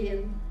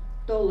 million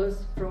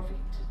profit.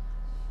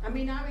 I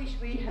mean, I wish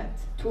we had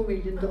 $2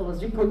 million.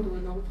 We could do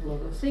an awful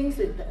lot of things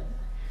with that.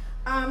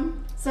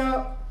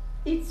 So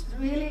it's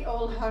really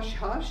all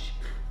hush-hush.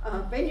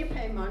 When you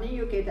pay money,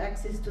 you get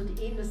access to the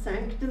inner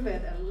sanctum where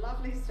there are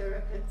lovely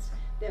surrogates,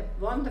 they're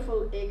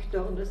wonderful egg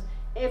donors,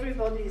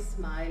 everybody is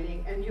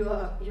smiling, and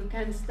you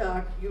can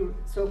start your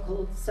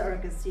so-called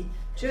surrogacy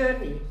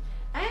journey.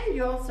 And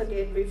you also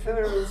get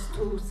referrals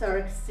to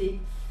surrogacy,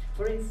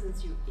 for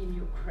instance, in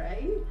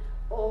Ukraine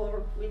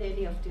or in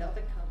any of the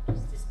other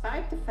countries,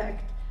 despite the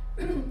fact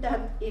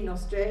that in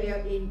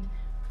Australia, in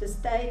the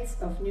states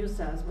of New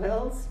South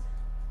Wales,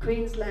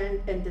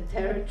 Queensland and the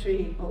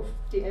territory of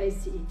the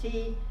ACT,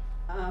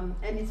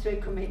 and it's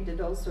recommended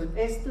also in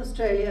Western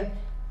Australia,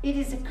 it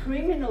is a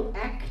criminal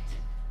act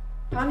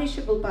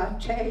punishable by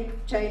jail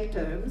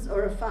terms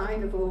or a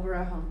fine of over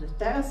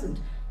 100,000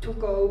 to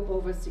go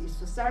overseas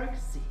for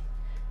surrogacy.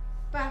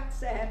 But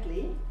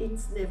sadly,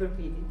 it's never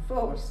been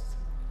enforced.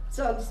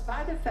 So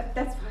despite the fact,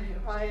 that's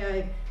why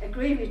I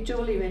agree with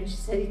Julie when she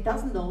said it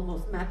doesn't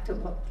almost matter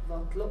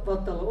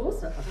what the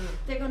laws are.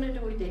 They're going to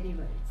do it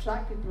anyway. It's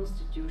like with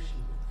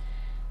prostitution.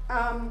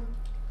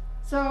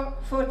 So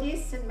for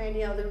this and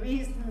many other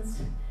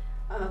reasons,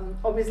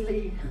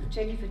 obviously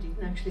Jennifer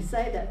didn't actually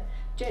say that.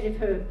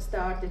 Jennifer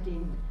started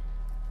in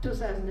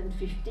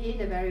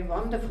 2015 a very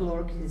wonderful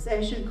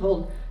organization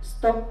called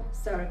Stop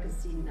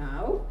Surrogacy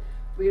Now.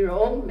 We're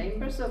all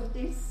members of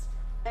this,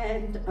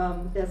 and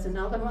there's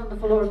another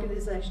wonderful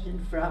organization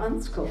in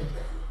France called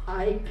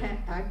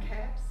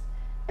ICAPS,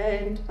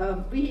 and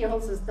we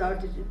also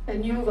started a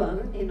new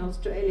one in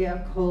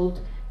Australia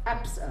called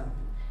APSA,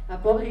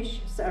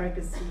 Abolish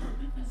Surrogacy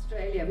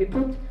Australia. We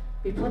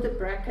put a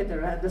bracket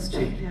around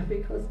Australia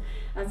because,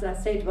 as I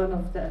said, one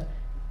of the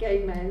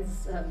gay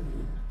men's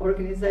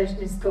organization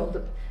is called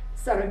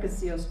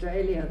Surrogacy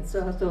Australia, and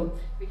so I thought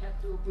we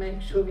had to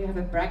make sure we have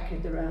a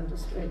bracket around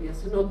Australia,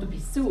 so not to be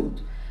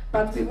sued,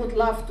 but we would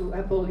love to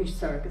abolish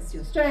Surrogacy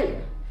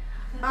Australia.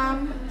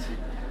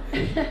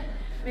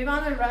 We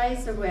want to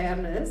raise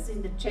awareness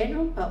in the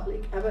general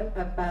public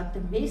about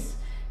the myth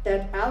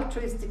that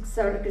altruistic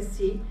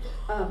surrogacy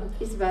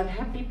is about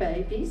happy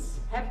babies,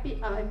 happy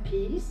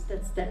IPs,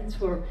 that stands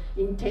for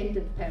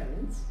intended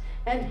parents,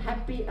 and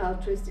happy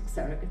altruistic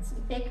surrogates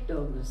and egg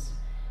donors.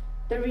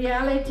 The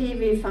reality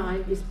we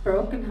find is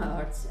broken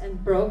hearts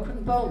and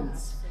broken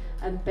bonds,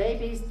 and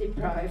babies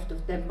deprived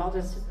of their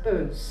mothers at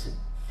birth.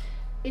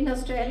 In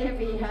Australia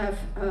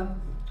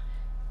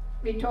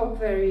we talk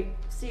very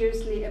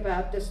seriously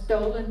about the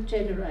stolen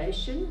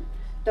generation.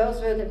 Those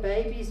were the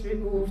babies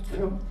removed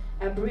from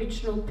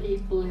Aboriginal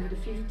people in the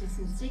 50s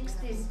and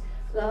 60s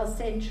last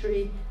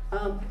century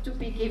to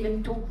be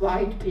given to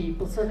white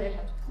people so they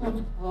had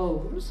good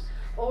homes,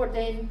 or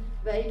then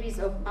babies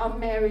of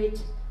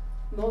unmarried,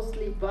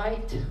 mostly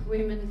white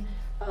women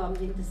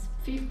in the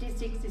 50s,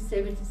 60s,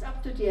 70s,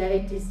 up to the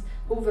 80s,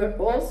 who were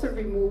also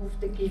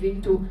removed and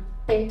given to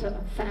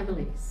better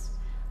families.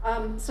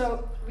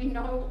 So we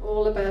know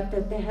all about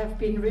that. There have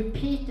been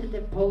repeated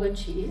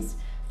apologies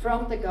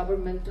from the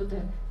government to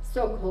the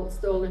so-called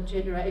stolen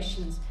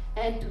generations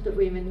and to the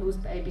women whose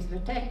babies were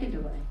taken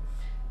away.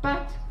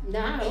 But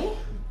now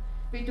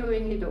we're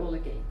doing it all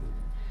again.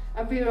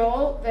 And we're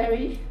all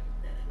very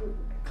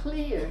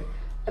clear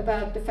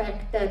about the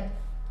fact that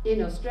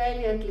in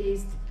Australia, at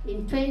least,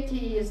 in 20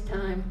 years'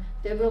 time,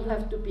 there will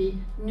have to be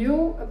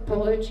new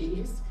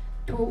apologies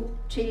to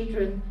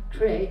children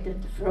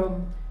created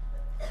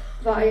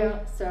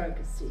via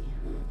surrogacy.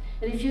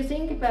 And if you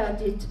think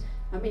about it,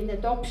 I mean,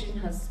 adoption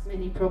has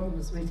many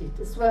problems with it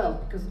as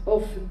well, because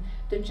often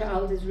the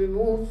child is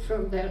removed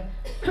from their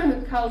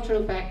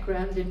cultural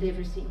background and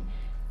everything.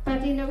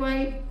 But in a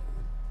way,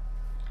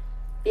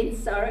 in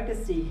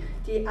surrogacy,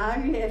 the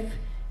IVF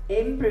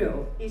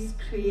embryo is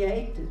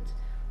created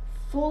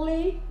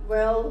fully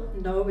well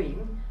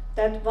knowing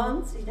that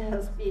once it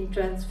has been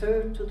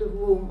transferred to the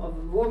womb of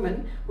a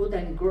woman who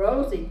then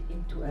grows it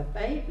into a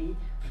baby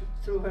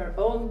through her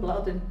own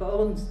blood and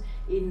bones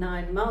in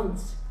 9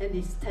 months and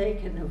is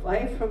taken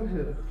away from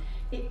her,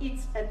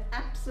 it's an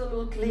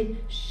absolutely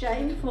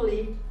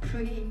shamefully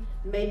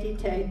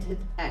premeditated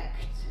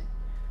act.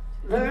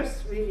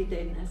 Worse really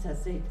then, as I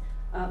said,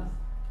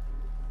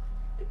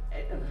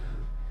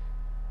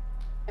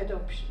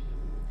 adoption.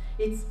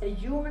 It's a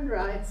human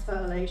rights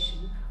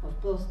violation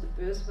of both the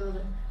birth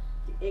mother,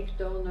 the egg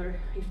donor,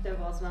 if there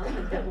was one,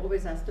 and there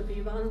always has to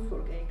be one for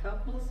gay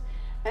couples,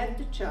 and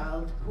the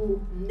child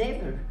who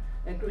never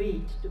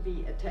agreed to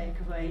be a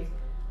takeaway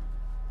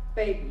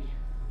baby.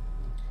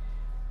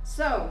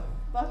 So,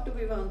 what do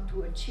we want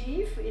to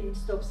achieve in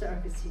Stop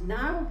Surrogacy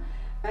Now,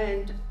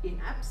 and in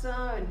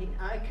APSA, and in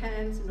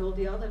ICANS, and all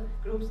the other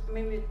groups? I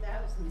mean, with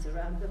thousands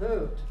around the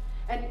world.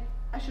 And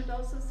I should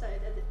also say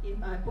that in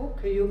my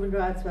book, A Human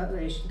Rights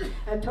Violation,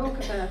 I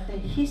talk about the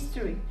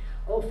history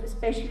of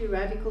especially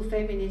radical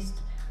feminist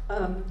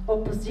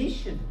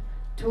opposition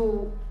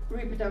to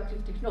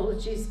reproductive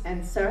technologies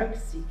and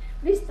surrogacy.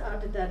 We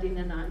started that in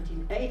the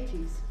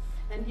 1980s.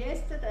 And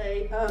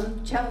yesterday,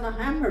 Chelna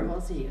Hammer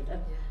was here.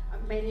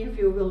 Many of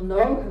you will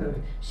know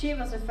her. She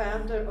was a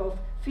founder of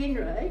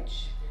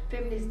FINRAGE,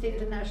 Feminist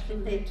International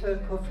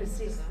Network of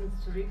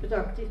Resistance to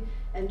Reproductive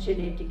and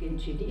Genetic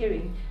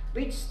Engineering,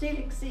 which still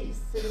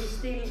exists, and we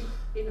still,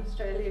 in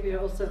Australia, we're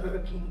also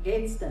working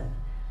against that.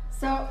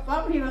 So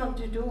what we want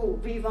to do,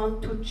 we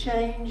want to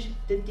change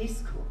the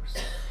discourse.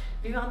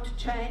 We want to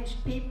change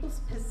people's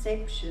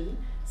perception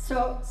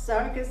so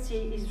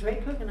surrogacy is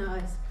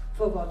recognized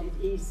for what it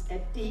is,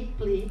 a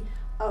deeply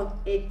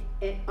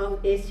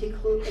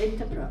unethical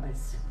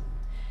enterprise.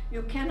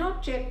 You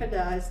cannot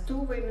jeopardize 2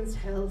 women's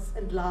health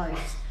and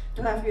lives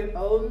to have your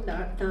own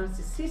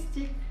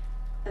narcissistic,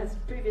 as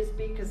previous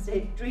speaker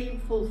said, dream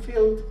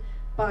fulfilled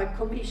by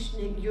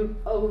commissioning your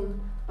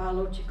own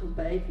biological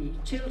baby.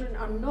 Children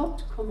are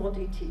not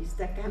commodities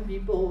that can be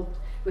bought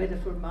whether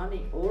for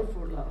money or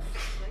for love.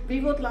 We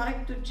would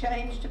like to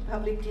change the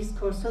public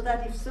discourse so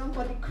that if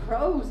somebody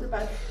crows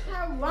about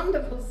how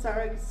wonderful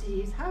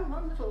surrogacy is, how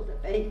wonderful the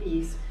baby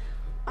is,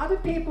 other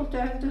people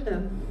turn to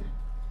them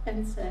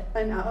and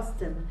ask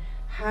them,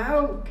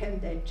 how can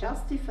they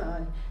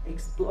justify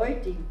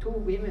exploiting 2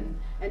 women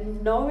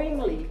and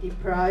knowingly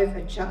deprive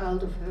a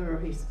child of her or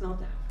his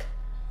mother?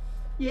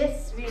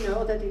 Yes, we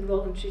know that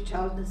involuntary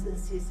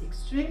childlessness is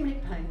extremely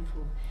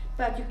painful,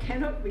 but you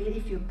cannot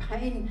relieve your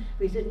pain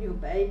with a new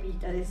baby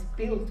that is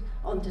built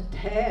on the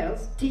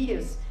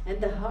tears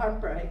and the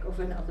heartbreak of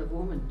another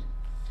woman.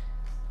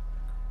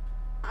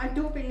 I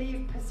do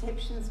believe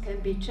perceptions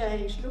can be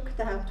changed. Look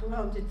at how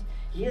 200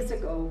 years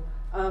ago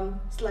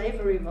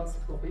slavery was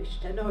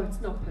abolished. I know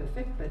it's not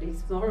perfect, but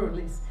it's more or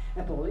less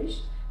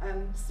abolished.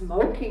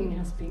 Smoking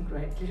has been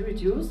greatly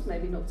reduced,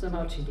 maybe not so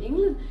much in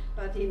England,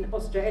 but in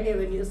Australia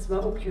when you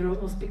smoke you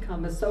almost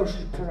become a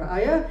social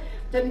pariah.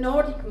 The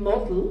Nordic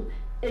model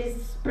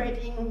is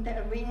spreading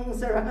their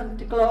wings around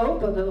the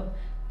globe, although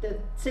the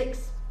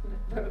sex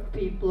work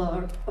people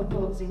are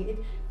opposing it,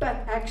 but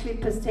actually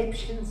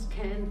perceptions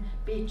can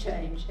be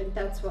changed, and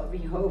that's what we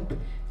hope,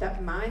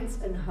 that minds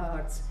and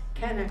hearts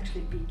can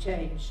actually be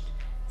changed.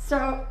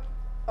 So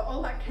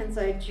all I can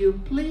say to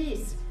you,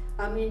 please,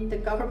 I mean, the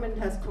government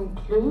has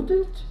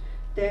concluded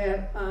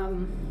their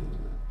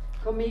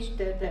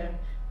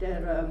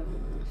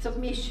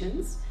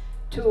submissions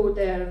to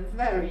their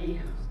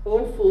very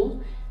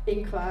awful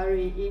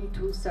inquiry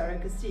into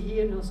surrogacy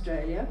here in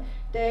Australia.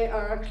 They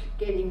are actually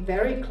getting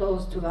very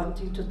close to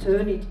wanting to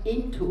turn it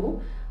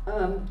into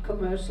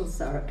commercial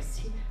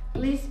surrogacy.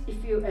 Please,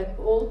 if you at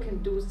all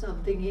can do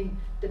something in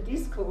the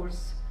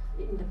discourse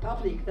in the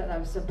public that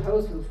I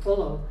suppose will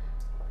follow,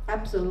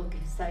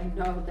 absolutely say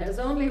no. There's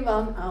only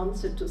one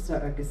answer to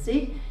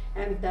surrogacy,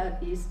 and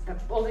that is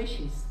abolish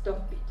it,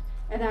 stop it.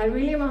 And I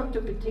really want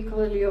to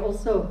particularly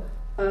also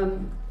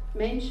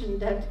mention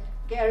that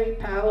Gary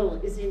Powell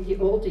is in the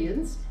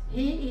audience.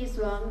 He is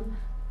one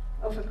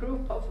of a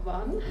group of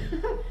one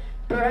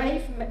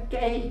brave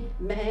gay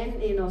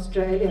man in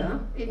Australia,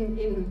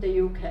 in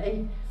the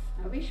UK.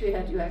 I wish we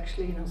had you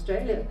actually in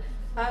Australia.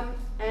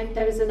 And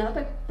there is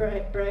another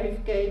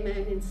brave gay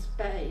man in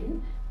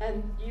Spain,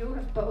 and you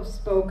have both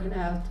spoken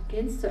out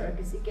against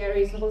surrogacy.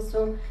 Gary is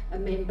also a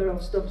member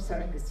of Stop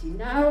Surrogacy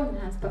Now and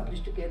has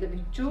published together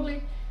with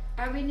Julie.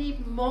 And we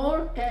need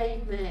more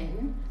gay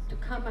men to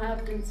come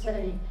out and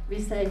say, we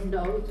say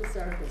no to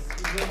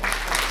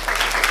surrogacy.